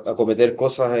cometer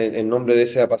cosas en nombre de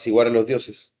ese apaciguar a los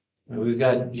dioses. We've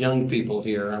got young people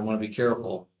here. I want to be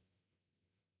careful.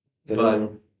 But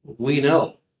Tenemos, we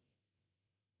know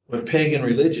what pagan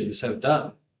religions have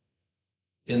done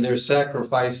in their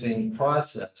sacrificing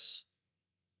process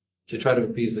to try to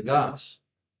appease the gods.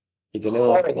 y tenemos,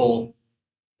 Horrible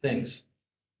things.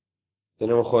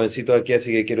 tenemos jovencitos aquí,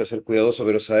 así que quiero ser cuidadoso,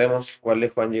 pero sabemos cuán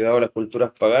lejos han llegado las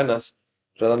culturas paganas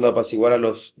tratando de apaciguar a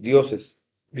los dioses.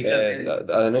 Because,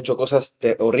 Han hecho cosas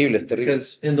horribles,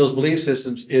 terribles. because in those belief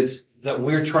systems, it's that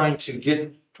we're trying to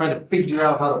figure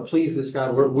out how to please this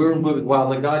God. We're moving while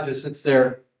the God just sits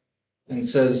there and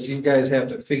says, you guys have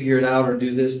to figure it out or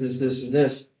do this, and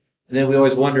this. And then we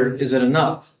always wonder, is it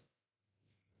enough?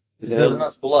 Is it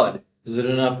enough blood? Is it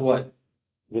enough what?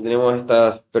 Y tenemos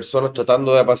estas personas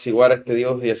tratando de apaciguar a este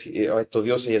Dios y a estos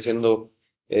dioses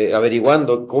y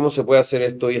averiguando cómo se puede hacer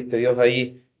esto, y este Dios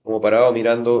ahí como parado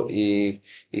mirando y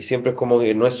siempre es como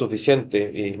que no es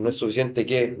suficiente. ¿Y no es suficiente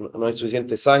qué? No es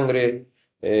suficiente sangre,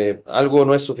 algo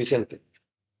no es suficiente.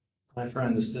 My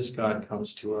friends, this God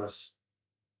comes to us.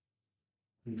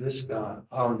 This God,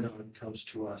 our God, comes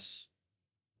to us.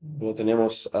 Pero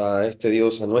tenemos a este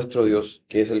Dios, a nuestro Dios,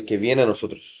 que es el que viene a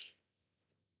nosotros.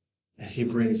 And he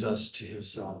brings us to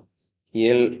himself. Y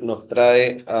Él nos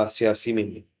trae hacia sí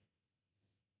mismo.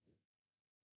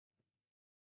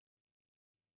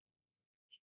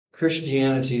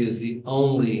 Christianity is the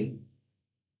only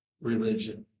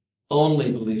religion,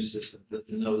 only belief system that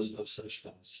knows of such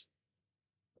things.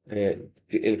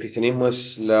 El cristianismo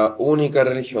es la única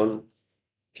religión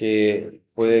que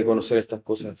puede conocer estas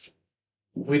cosas.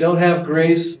 If we don't have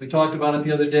grace, we talked about it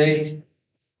the other day.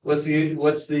 What's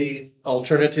the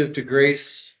alternative to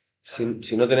grace? Si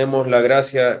no tenemos la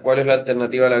gracia, ¿cuál es la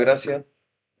alternativa a la gracia?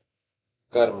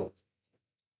 Karma.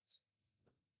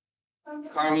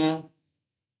 Karma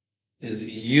is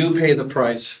you pay the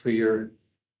price for your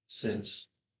sins.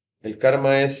 El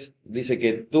karma dice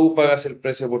que tú pagas el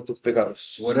precio por tus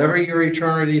pecados. Whatever your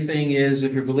eternity thing is,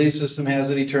 if your belief system has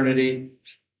an eternity,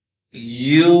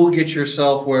 you get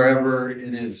yourself wherever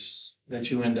it is that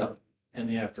you end up in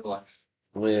the afterlife.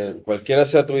 Cualquiera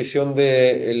sea tu visión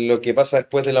de lo que pasa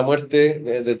después de la muerte,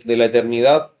 de la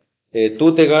eternidad,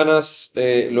 tú te ganas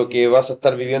lo que vas a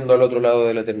estar viviendo al otro lado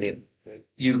de la eternidad.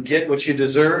 You get what you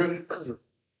deserve.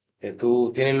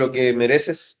 Tú tienes lo que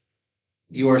mereces.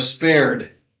 You are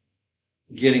spared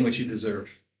getting what you deserve.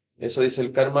 Eso dice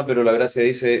el karma, pero la gracia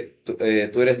dice,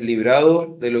 tú eres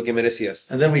librado de lo que merecías.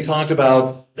 And then we talked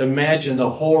about, imagine the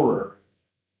horror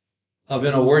of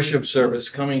in a worship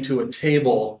service coming to a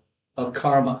table of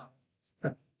karma.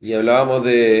 Y hablábamos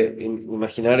de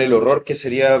imaginar el horror que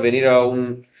sería venir a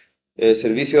un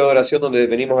servicio de adoración donde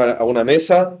venimos a una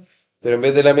mesa, pero en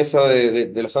vez de la mesa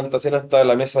de la Santa Cena está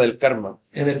la mesa del karma.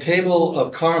 In a table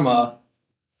of karma,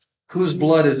 whose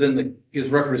blood is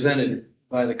represented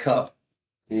by the cup?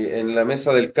 Y en la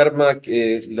mesa del karma,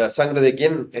 la sangre de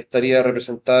quién estaría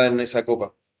representada en esa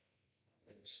copa?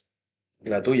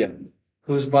 La tuya.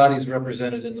 Whose body is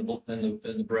represented in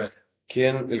the bread?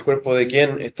 El cuerpo de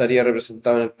quién estaría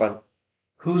representado en el pan?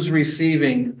 Who's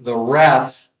receiving the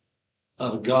wrath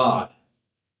of God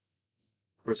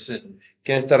for sin?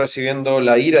 ¿Quién está recibiendo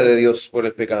la ira de Dios por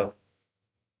el pecado?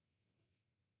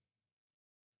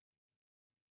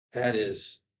 That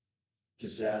is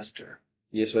disaster.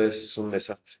 Y eso es un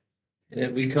desastre.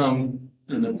 And we come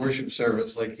in the worship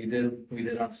service like we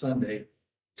did on Sunday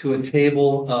to a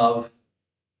table of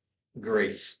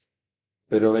grace.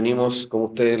 Pero venimos, como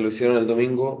ustedes lo hicieron el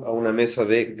domingo, a una mesa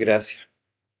de gracia.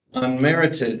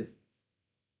 Unmerited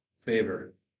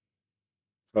favor.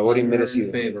 Favor Unearned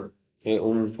inmerecido. favor.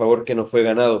 Un favor que no fue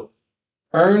ganado.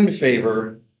 Earned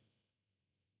favor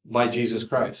by Jesus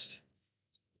Christ.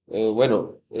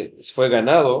 Fue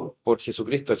ganado por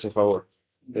Jesucristo ese favor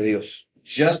de Dios.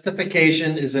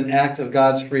 Justification is an act of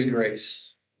God's free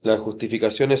grace, La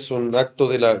justificación es un acto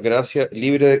de la gracia,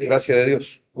 libre de gracia de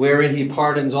Dios, wherein he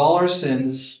pardons all our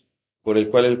sins por el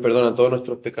cual Él perdona todos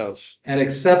nuestros pecados and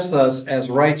accepts us as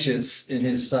righteous in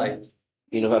his sight.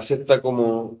 y nos acepta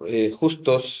como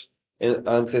justos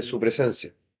ante su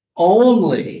presencia.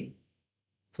 Only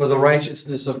for the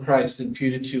righteousness of Christ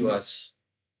imputed to us,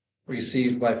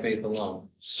 received by faith alone.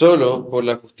 Solo por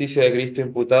la justicia de Cristo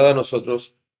imputada a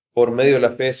nosotros por medio de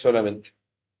la fe solamente.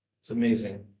 It's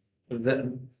amazing.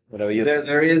 Maravilloso.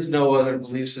 There is no other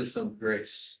belief system of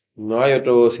grace. No hay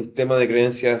otro sistema de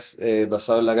creencias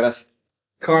basado en la gracia.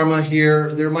 Karma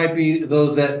here, there might be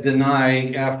those that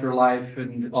deny afterlife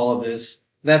and all of this.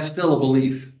 That's still a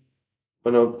belief.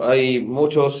 Bueno, hay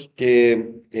muchos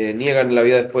que niegan la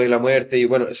vida después de la muerte y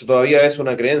bueno, eso todavía es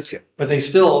una creencia. But they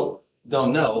still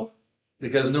don't know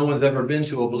because no one's ever been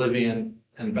to oblivion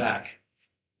and back.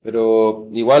 Pero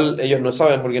igual ellos no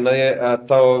saben porque nadie ha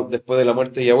estado después de la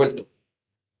muerte y ha vuelto.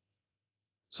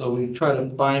 So we try to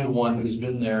find one who's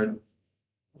been there.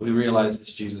 We realize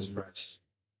it's Jesus Christ.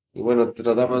 Y bueno,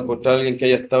 tratamos de encontrar a alguien que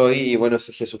haya estado ahí y bueno,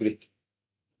 ese es Jesucristo.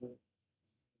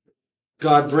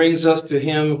 God brings us to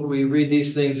him. We read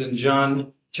these things in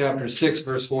John chapter 6,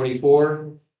 verse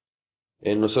 44.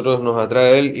 Nosotros nos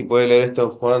atrae a Él y puede leer esto en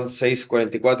Juan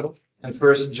 6:44. And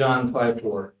 1 John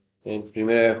 5:4. En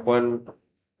 1 Juan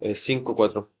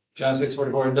 5:4. John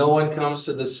 6:44. No one comes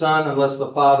to the Son unless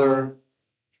the Father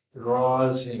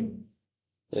draws him.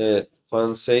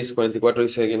 Juan 6:44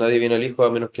 dice que nadie viene al Hijo a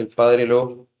menos que el Padre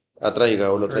lo atraiga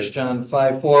o lo 1 traiga. John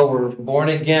 5:4. We're born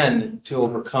again to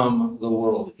overcome the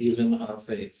world, even our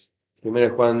faith.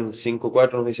 1 Juan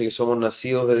 5:4 nos dice que somos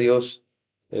nacidos de Dios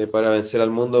para vencer al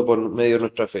mundo por medio de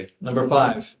nuestra fe. Number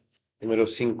 5. Número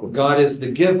 5. God is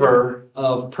the giver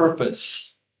of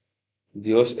purpose.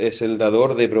 Dios es el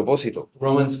dador de propósito.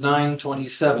 Romans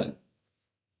 9:27.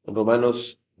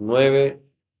 Romanos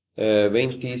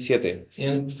 9:27.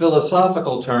 In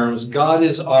philosophical terms, God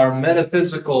is our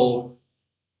metaphysical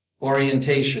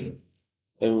orientation.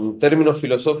 En términos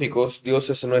filosóficos,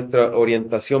 Dios es nuestra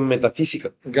orientación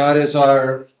metafísica. God is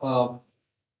our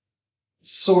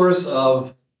source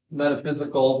of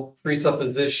metaphysical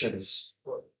presuppositions.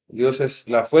 Dios es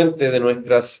la fuente de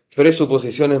nuestras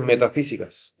presuposiciones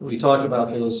metafísicas. We talked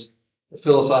about those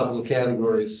philosophical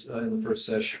categories in the first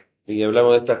session. Y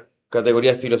hablamos de estas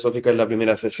categorías filosóficas en la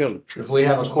primera sesión. If we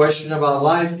have a question about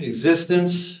life,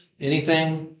 existence,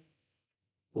 anything,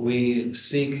 we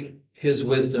seek his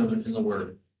wisdom in the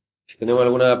word. Si tenemos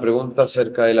alguna pregunta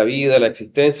acerca de la vida, la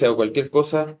existencia o cualquier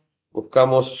cosa,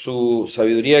 buscamos su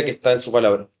sabiduría que está en su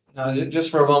palabra. Now,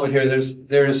 just for a moment here,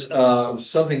 there's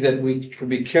something that we can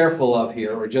be careful of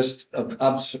here, or just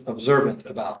observant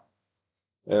about.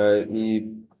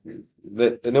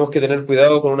 Tenemos que tener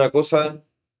cuidado con una cosa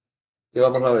que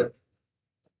vamos a ver.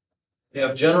 We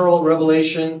have general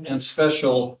revelation and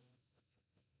special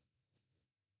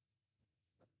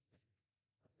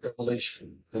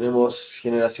revelation. Tenemos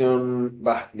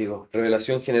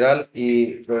revelación general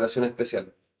y revelación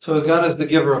especial. So God is the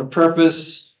giver of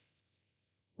purpose.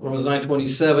 Romans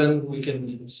 9:27, we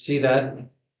can see that.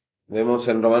 Vemos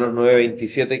en Romanos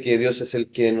 9:27 que Dios es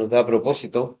el que nos da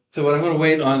propósito. So but I'm going to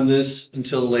wait on this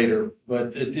until later,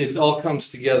 but it all comes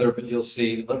together, but you'll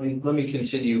see. Let me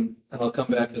continue, and I'll come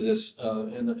back to this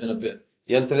in a bit.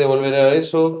 Y antes de volver a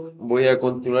eso, voy a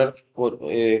continuar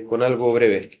con algo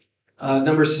breve.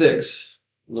 Number 6.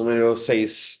 Número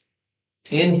 6.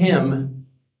 In Him,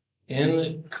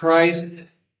 in Christ,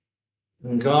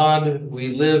 in God, we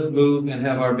live, move, and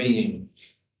have our being.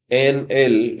 En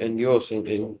Él, en Dios,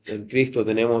 en Cristo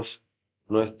tenemos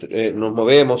nos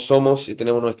movemos, somos y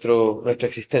tenemos nuestra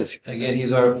existencia. Again,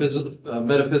 He's our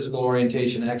metaphysical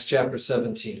orientation, Acts chapter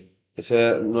 17.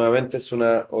 Esa nuevamente es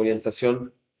una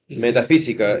orientación He's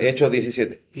metafísica, Hechos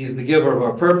 17. He's the giver of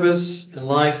our purpose in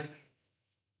life,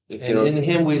 El que and nos, in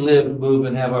Him we live, move,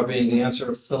 and have our being. The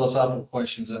answer of philosophical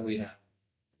questions that we have.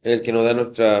 el que nos da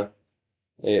nuestra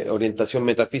orientación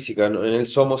metafísica. En Él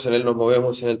somos, en Él nos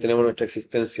movemos, en Él tenemos nuestra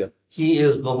existencia. He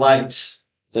is the light.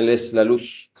 Él es la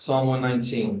luz. Psalm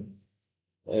 119.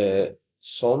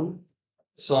 Psalm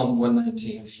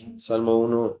 119. Salmo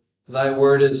 1. Thy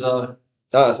word is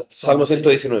Salmo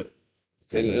 119.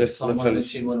 Él es Psalm nuestra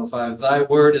luz. 119, 105. Thy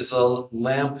word is a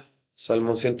lamp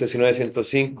Salmo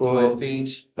 119, 105. to my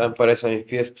feet, Lámpara es a mis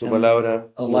pies, tu and palabra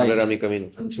a light alumbrará mi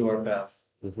camino. unto our path.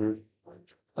 Ujú.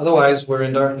 Otherwise, we're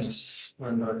in darkness. We're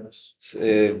in darkness.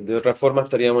 De otra forma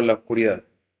estaríamos en la oscuridad.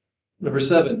 Number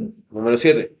 7. Número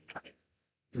 7.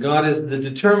 God is the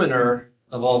determiner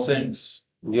of all things.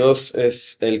 Dios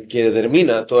es el que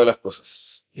determina todas las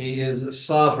cosas. He is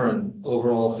sovereign over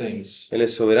all things. Él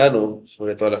es soberano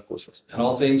sobre todas las cosas. And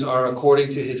all things are according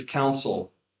to His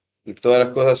counsel. Y todas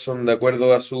las cosas son de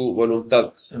acuerdo a su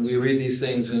voluntad. And we read these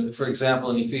things, for example,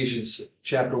 in Ephesians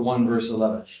chapter 1, verse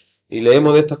 11. Y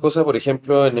leemos de estas cosas, por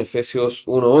ejemplo, en Efesios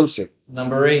 1:11.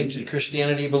 Number 8,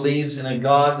 Christianity believes in a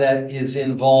God that is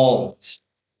involved.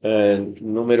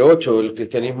 Número 8, el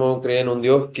cristianismo cree en un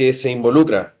Dios que se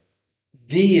involucra.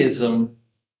 Deism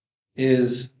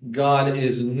is God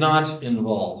is not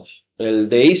involved. El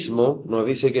deísmo nos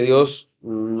dice que Dios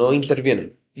no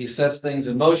interviene. He sets things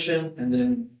in motion and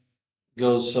then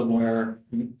goes somewhere,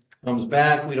 comes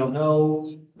back, we don't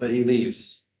know, but He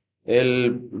leaves.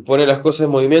 Él pone las cosas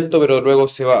en movimiento, pero luego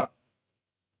se va.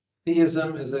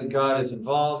 Theism is that God is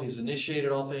involved, He's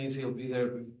initiated all things, He'll be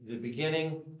there the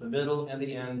beginning, the middle, and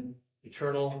the end,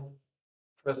 eternal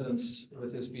presence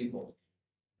with His people,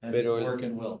 and His Pero work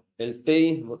and will. El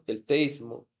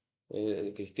teísmo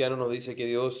cristiano nos dice que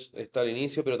Dios está al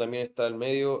inicio, pero también está al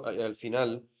medio, al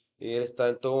final, y Él está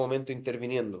en todo momento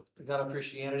interviniendo. The God of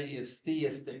Christianity is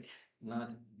theistic, not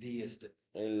deistic.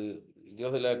 El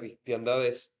Dios de la cristiandad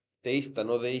es teísta,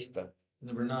 no deísta.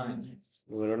 Number 9.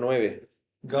 Número 9.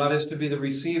 God is to be the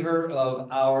receiver of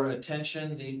our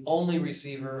attention, the only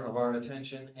receiver of our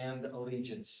attention and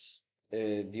allegiance.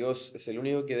 Dios es el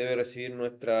único que debe recibir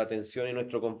nuestra atención y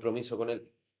nuestro compromiso con Él.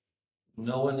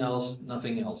 No one else,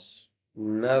 nothing else.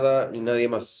 Nada ni nadie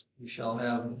más. You shall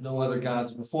have no other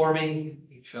gods before me.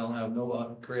 You shall have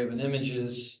no graven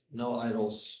images, no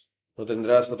idols. No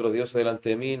tendrás otro Dios delante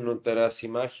de mí, no te harás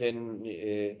imagen,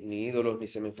 ni ídolos, ni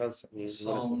semejanza.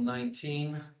 Psalm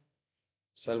 19.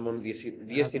 Salmo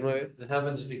 19. The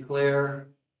heavens declare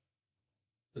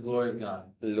the glory of God.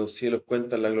 Los cielos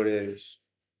cuentan la gloria de Dios.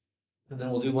 And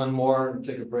then we'll do one more and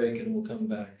take a break and we'll come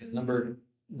back. And number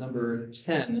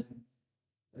 10,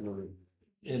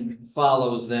 it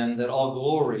follows then that all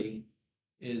glory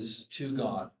is to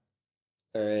God.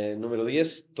 Número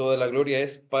 10, toda la gloria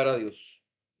es para Dios.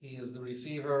 He is the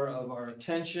receiver of our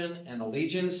attention and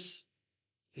allegiance.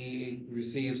 He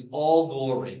receives all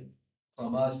glory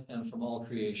from us and from all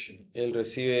creation. Él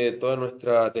recibe toda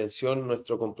nuestra atención,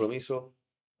 nuestro compromiso,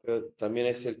 pero también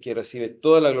es el que recibe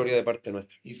toda la gloria de parte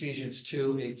nuestra. Ephesians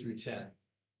 2, 8 through 10.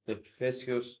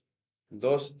 Efesios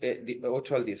 2,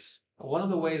 8 al 10. One of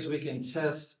the ways we can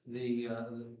test the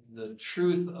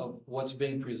truth of what's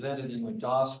being presented in the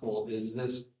gospel is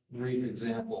this brief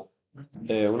example.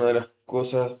 Una de las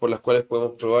cosas por las cuales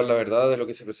podemos probar la verdad de lo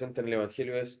que se presenta en el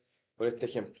Evangelio es por este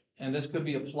ejemplo. And this could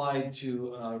be applied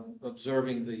to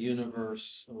observing the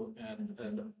universe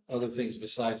and other things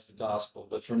besides the gospel.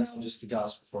 But for now, just the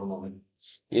gospel for a moment.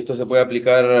 Y esto se puede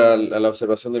aplicar a la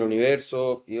observación del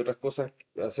universo y otras cosas,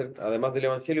 además del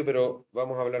Evangelio, pero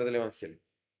vamos a hablar del Evangelio.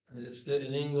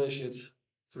 In English, it's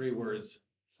 3 words.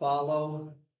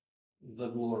 Follow the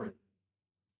glory.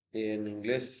 En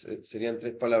inglés serían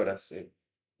 3 palabras.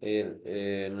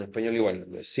 En español igual.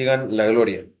 Sigan la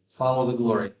gloria. Follow the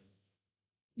glory.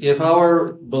 If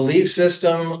our belief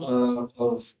system of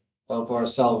our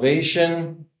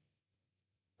salvation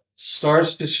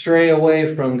starts to stray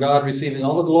away from God receiving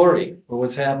all the glory for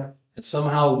what's happened, and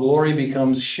somehow glory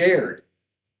becomes shared,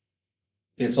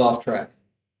 it's off track.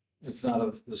 It's not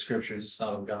of the scriptures, it's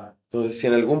not of God. Entonces, si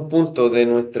en algún punto de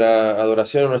nuestra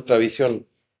adoración o nuestra visión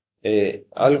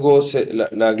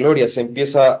la gloria se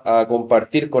empieza a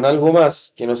compartir con algo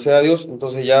más que no sea Dios,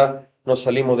 entonces ya nos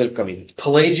salimos del camino.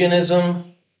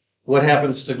 Pelagianism, what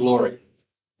happens to glory?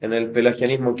 En el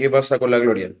pelagianismo, ¿qué pasa con la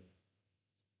gloria?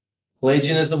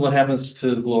 Pelagianism, what happens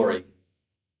to glory?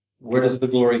 Where does the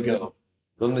glory go?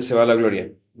 ¿Dónde se va la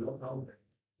gloria?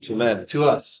 To man, To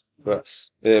us.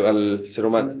 al ser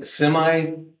humano.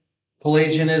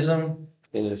 Semi-Pelagianism,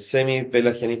 En el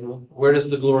semi-pelagianismo, where does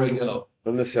the glory go?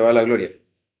 ¿dónde se va la gloria?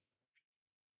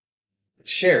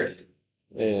 It's shared.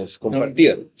 Es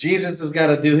compartida. Jesus has got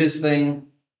to do his thing,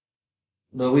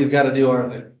 but we've got to do our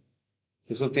thing.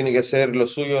 Jesús tiene que hacer lo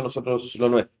suyo, nosotros lo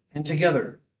nuestro. And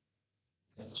together,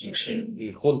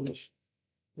 Y juntos.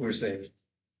 we're saved.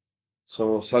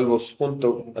 Somos salvos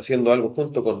juntos, haciendo algo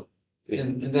junto con Cristo.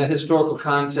 In that historical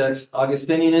context,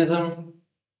 Augustinianism,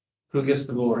 who gets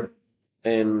the glory?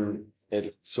 En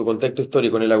su contexto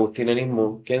histórico, en el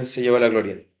agustinianismo, ¿quién se lleva la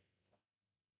gloria?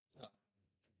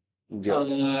 Dios.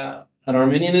 And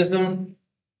Arminianism,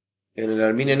 En el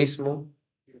arminianismo,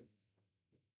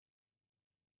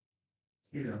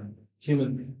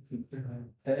 human.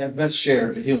 That's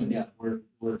shared, but human, yeah. We're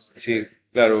sí,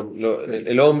 claro,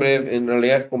 el hombre en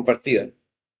realidad es compartida.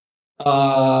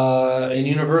 in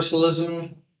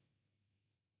universalism,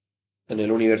 En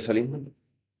el universalismo,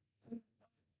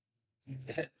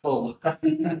 oh,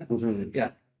 ujú.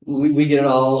 yeah, we get it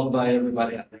all by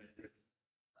everybody.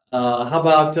 How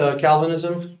about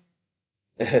Calvinism?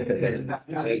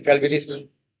 El calvinismo,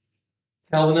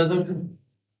 Calvinism,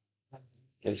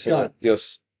 el Señor,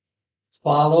 Dios.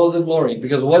 follow the glory.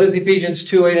 Because what does Ephesians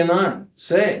 2:8-9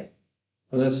 say?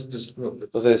 Well, that's just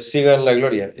Entonces sigan la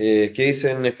gloria. ¿Qué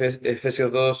dice en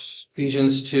Efesios 2,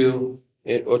 Ephesians 2.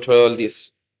 8 al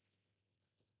 10?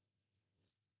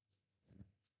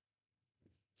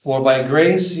 For by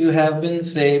grace you have been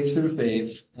saved through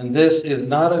faith, and this is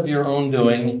not of your own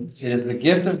doing. It is the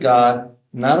gift of God,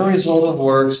 not a result of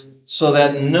works, so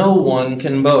that no one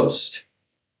can boast.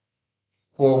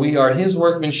 For we are his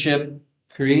workmanship,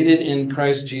 created in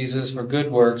Christ Jesus for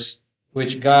good works,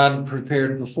 which God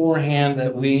prepared beforehand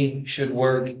that we should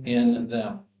work in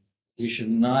them. We should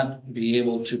not be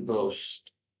able to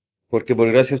boast. Porque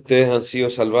por gracia ustedes han sido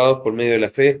salvados por medio de la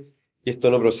fe, y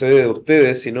esto no procede de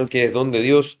ustedes, sino que es don de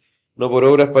Dios, no por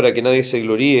obras para que nadie se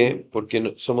gloríe,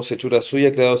 porque somos hechura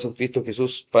suya, creados en Cristo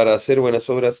Jesús, para hacer buenas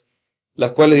obras,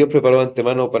 las cuales Dios preparó de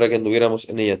antemano para que anduviéramos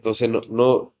en ellas. Entonces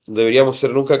no deberíamos ser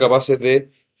nunca capaces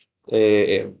de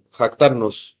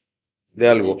jactarnos de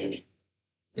algo.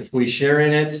 If we share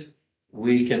in it,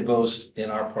 we can boast in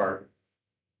our part.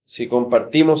 Si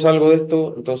compartimos algo de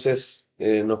esto, entonces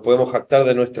nos podemos jactar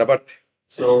de nuestra parte.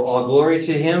 So all glory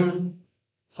to him,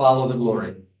 follow the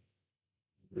glory.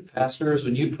 Pastors,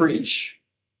 when you preach,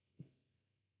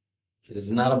 it is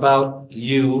not about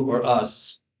you or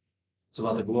us. It's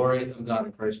about the glory of God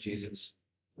in Christ Jesus.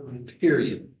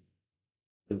 Period.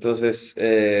 Entonces,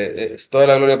 es toda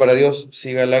la gloria para Dios,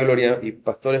 sigan la gloria, y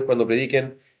pastores cuando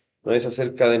prediquen, no es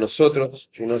acerca de nosotros,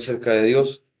 sino acerca de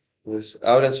Dios. Entonces,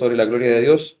 hablan sobre la gloria de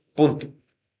Dios, punto.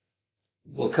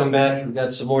 We'll come back. We've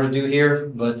got some more to do here,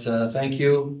 but thank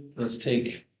you. Let's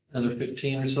take another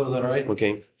 15 or so. Is that all right? Ok.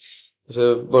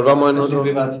 Entonces, volvamos en otro.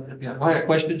 Yeah. Go ahead.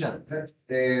 Question, John.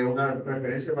 Una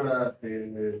referencia para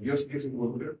Dios que se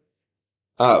involucra.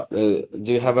 Do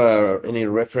you have any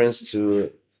reference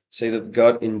to say that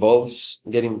God involves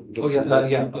gets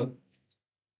involved?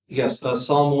 Yes,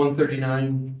 Psalm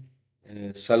 139,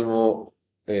 Salmo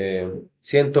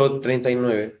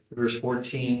 139, verse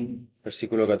 14.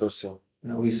 versículo 14.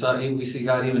 We see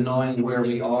God even knowing where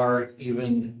we are,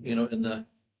 even in the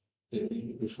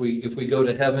if we go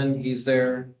to heaven, He's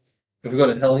there. If we go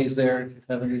to hell, He's there. If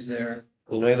heaven, He's there.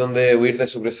 Y no hay donde huir de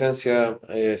su presencia.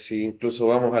 Si incluso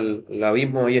vamos al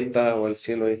abismo, ahí está, o al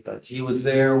cielo, ahí está. He was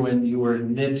there when you were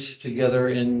knit together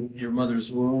in your mother's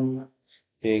womb.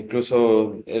 E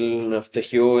incluso Él nos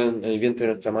tejió en el vientre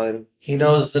de nuestra madre. He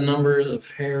knows the numbers of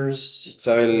hairs.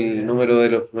 Sabe el número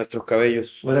de nuestros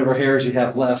cabellos. Whatever hairs you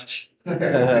have left.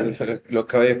 Los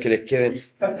cabellos que les queden.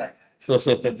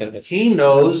 He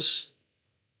knows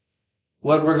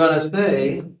what we're going to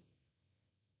say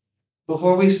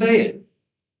before we say it.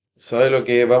 Sabe lo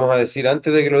que vamos a decir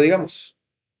antes de que lo digamos.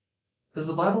 Does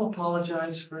the Bible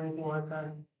apologize for anything like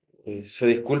that? ¿Se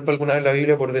disculpa alguna vez la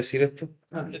Biblia por decir esto?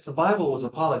 If the Bible was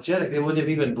apologetic, they wouldn't have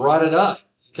even brought it up.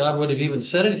 God wouldn't have even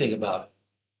said anything about it.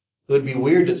 It would be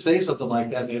weird to say something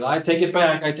like that. I take it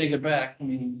back, I take it back. I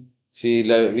mean, Si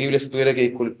la Biblia se tuviera que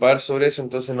disculpar sobre eso,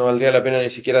 entonces no valdría la pena ni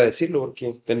siquiera decirlo,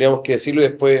 porque tendríamos que decirlo y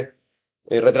después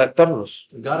retractarnos.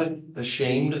 is God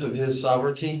ashamed of his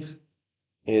sovereignty?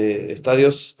 ¿Está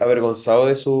Dios avergonzado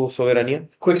de su soberanía?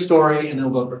 Quick story and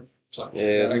then we'll go. Sorry.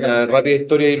 I Una got- rápida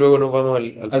historia y luego nos vamos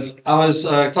I was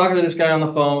talking to this guy on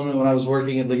the phone when I was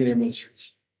working at Ligonier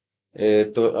Ministries.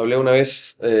 Hablé una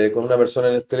vez con una persona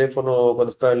en el teléfono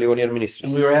cuando estaba en Ligonier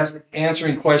Ministries. And we were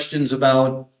answering questions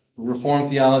about Reformed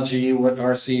theology, what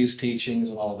RC's teachings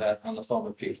and all of that on the phone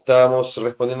with people. Estábamos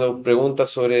respondiendo preguntas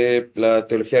sobre la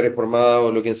teología reformada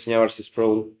o lo que enseñaba R.C.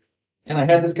 Sproul. And I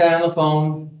had this guy on the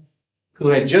phone who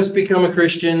had just become a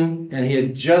Christian and he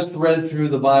had just read through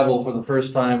the Bible for the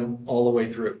first time all the way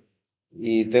through.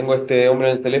 Y tengo a este hombre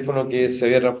en el teléfono que se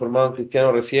había transformado en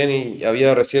cristiano recién y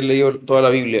había recién leído toda la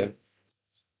Biblia.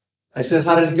 I said,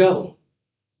 "How did it go?"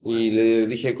 Y le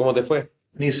dije, ¿cómo te fue?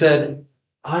 And he said,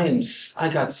 I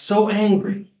got so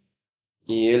angry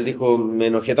Y él dijo, me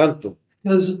enojé tanto,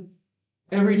 because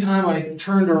every time I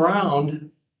turned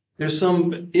around, there's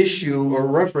some issue or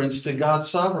reference to God's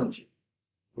sovereignty.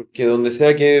 porque donde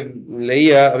sea que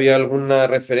leía había alguna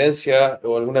referencia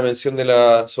o alguna mención de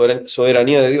la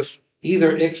soberanía de Dios,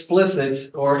 Either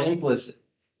explicit or implicit.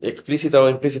 explícita o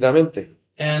implícitamente.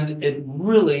 And it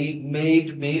really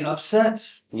made me upset.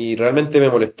 Y realmente me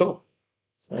molestó.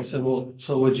 I said, "Well,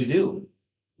 so what'd you do?"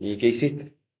 ¿Y qué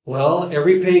hiciste? Well,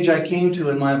 every page I came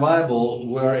to in my Bible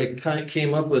where it kind of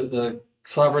came up with the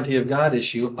sovereignty of God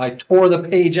issue, I tore the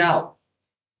page out.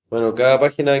 Bueno, cada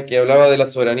página que hablaba de la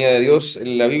soberanía de Dios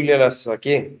en la Biblia la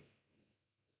saqué.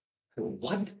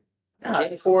 What? Yeah,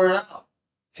 I tore it out.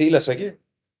 Sí, la saqué.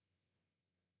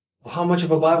 Well, how much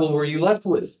of a Bible were you left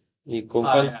with? ¿Y, con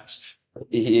I asked.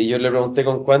 y yo le pregunté,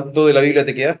 ¿con cuánto de la Biblia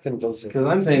te quedaste entonces? Because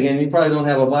I'm thinking you probably don't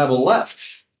have a Bible left.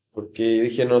 Porque yo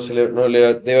dije, no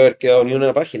le debe haber quedado ni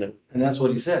una página. And that's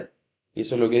what he said. Y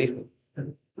eso es lo que dijo.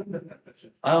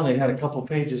 I only had a couple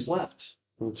pages left.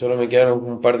 Solo me quedaron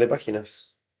un par de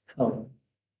páginas. Oh.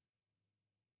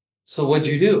 So what'd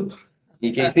you do?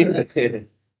 ¿Y qué hiciste?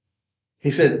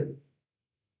 He said,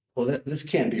 well, this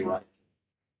can't be right.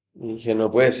 Y dije, no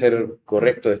puede ser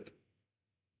correcto esto.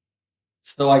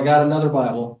 So I got another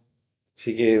Bible.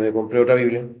 Así que me compré otra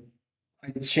Biblia.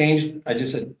 I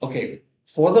just said, okay,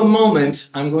 for the moment,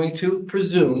 I'm going to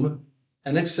presume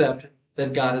and accept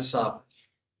that God is sovereign.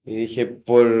 Y dije,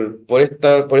 por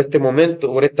este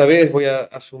momento, por esta vez voy a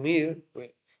asumir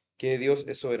que Dios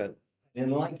es soberano.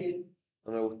 Didn't like it,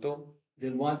 No me gustó.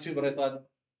 didn't want to, but I thought,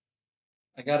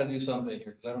 I got to do something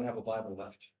here because I don't have a Bible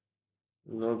left.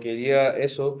 No quería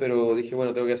eso, pero dije,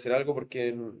 bueno, tengo que hacer algo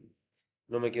porque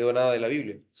no me quedó nada de la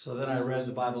Biblia. So then I read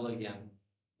the Bible again.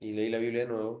 Y leí la Biblia de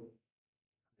nuevo.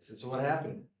 I said, so what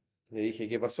happened? Le dije,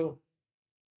 ¿qué pasó?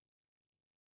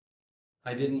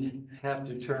 I didn't have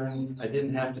to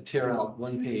tear out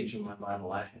one page in my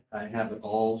Bible. I have it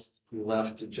all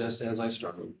left just as I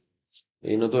started.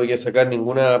 Y no tuve que sacar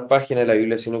ninguna página de la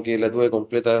Biblia, sino que la tuve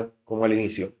completa como al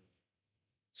inicio.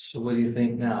 So what do you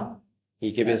think now?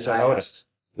 ¿Y qué piensas I ahora? asked.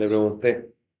 Le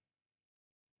pregunté.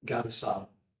 God is sovereign.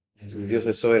 Dios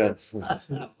es soberano. That's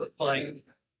not funny.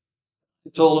 I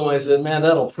told him, I said, man,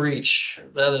 that'll preach.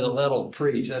 That'll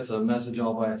preach. That's a message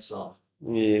all by itself.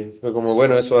 Y fue como,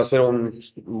 bueno, eso va a ser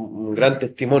un gran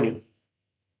testimonio.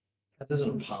 God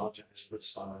doesn't apologize for his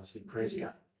sovereignty. Praise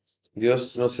God.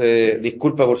 Dios no se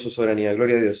disculpa por su soberanía.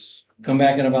 Gloria a Dios. Come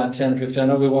back in about 10, 15. I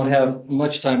know we won't have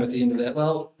much time at the end of that.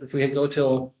 Well, if we go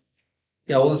till,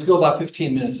 yeah, well, let's go about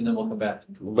 15 minutes and then we'll come back.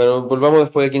 Bueno, volvamos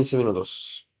después de 15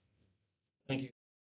 minutos. Thank you.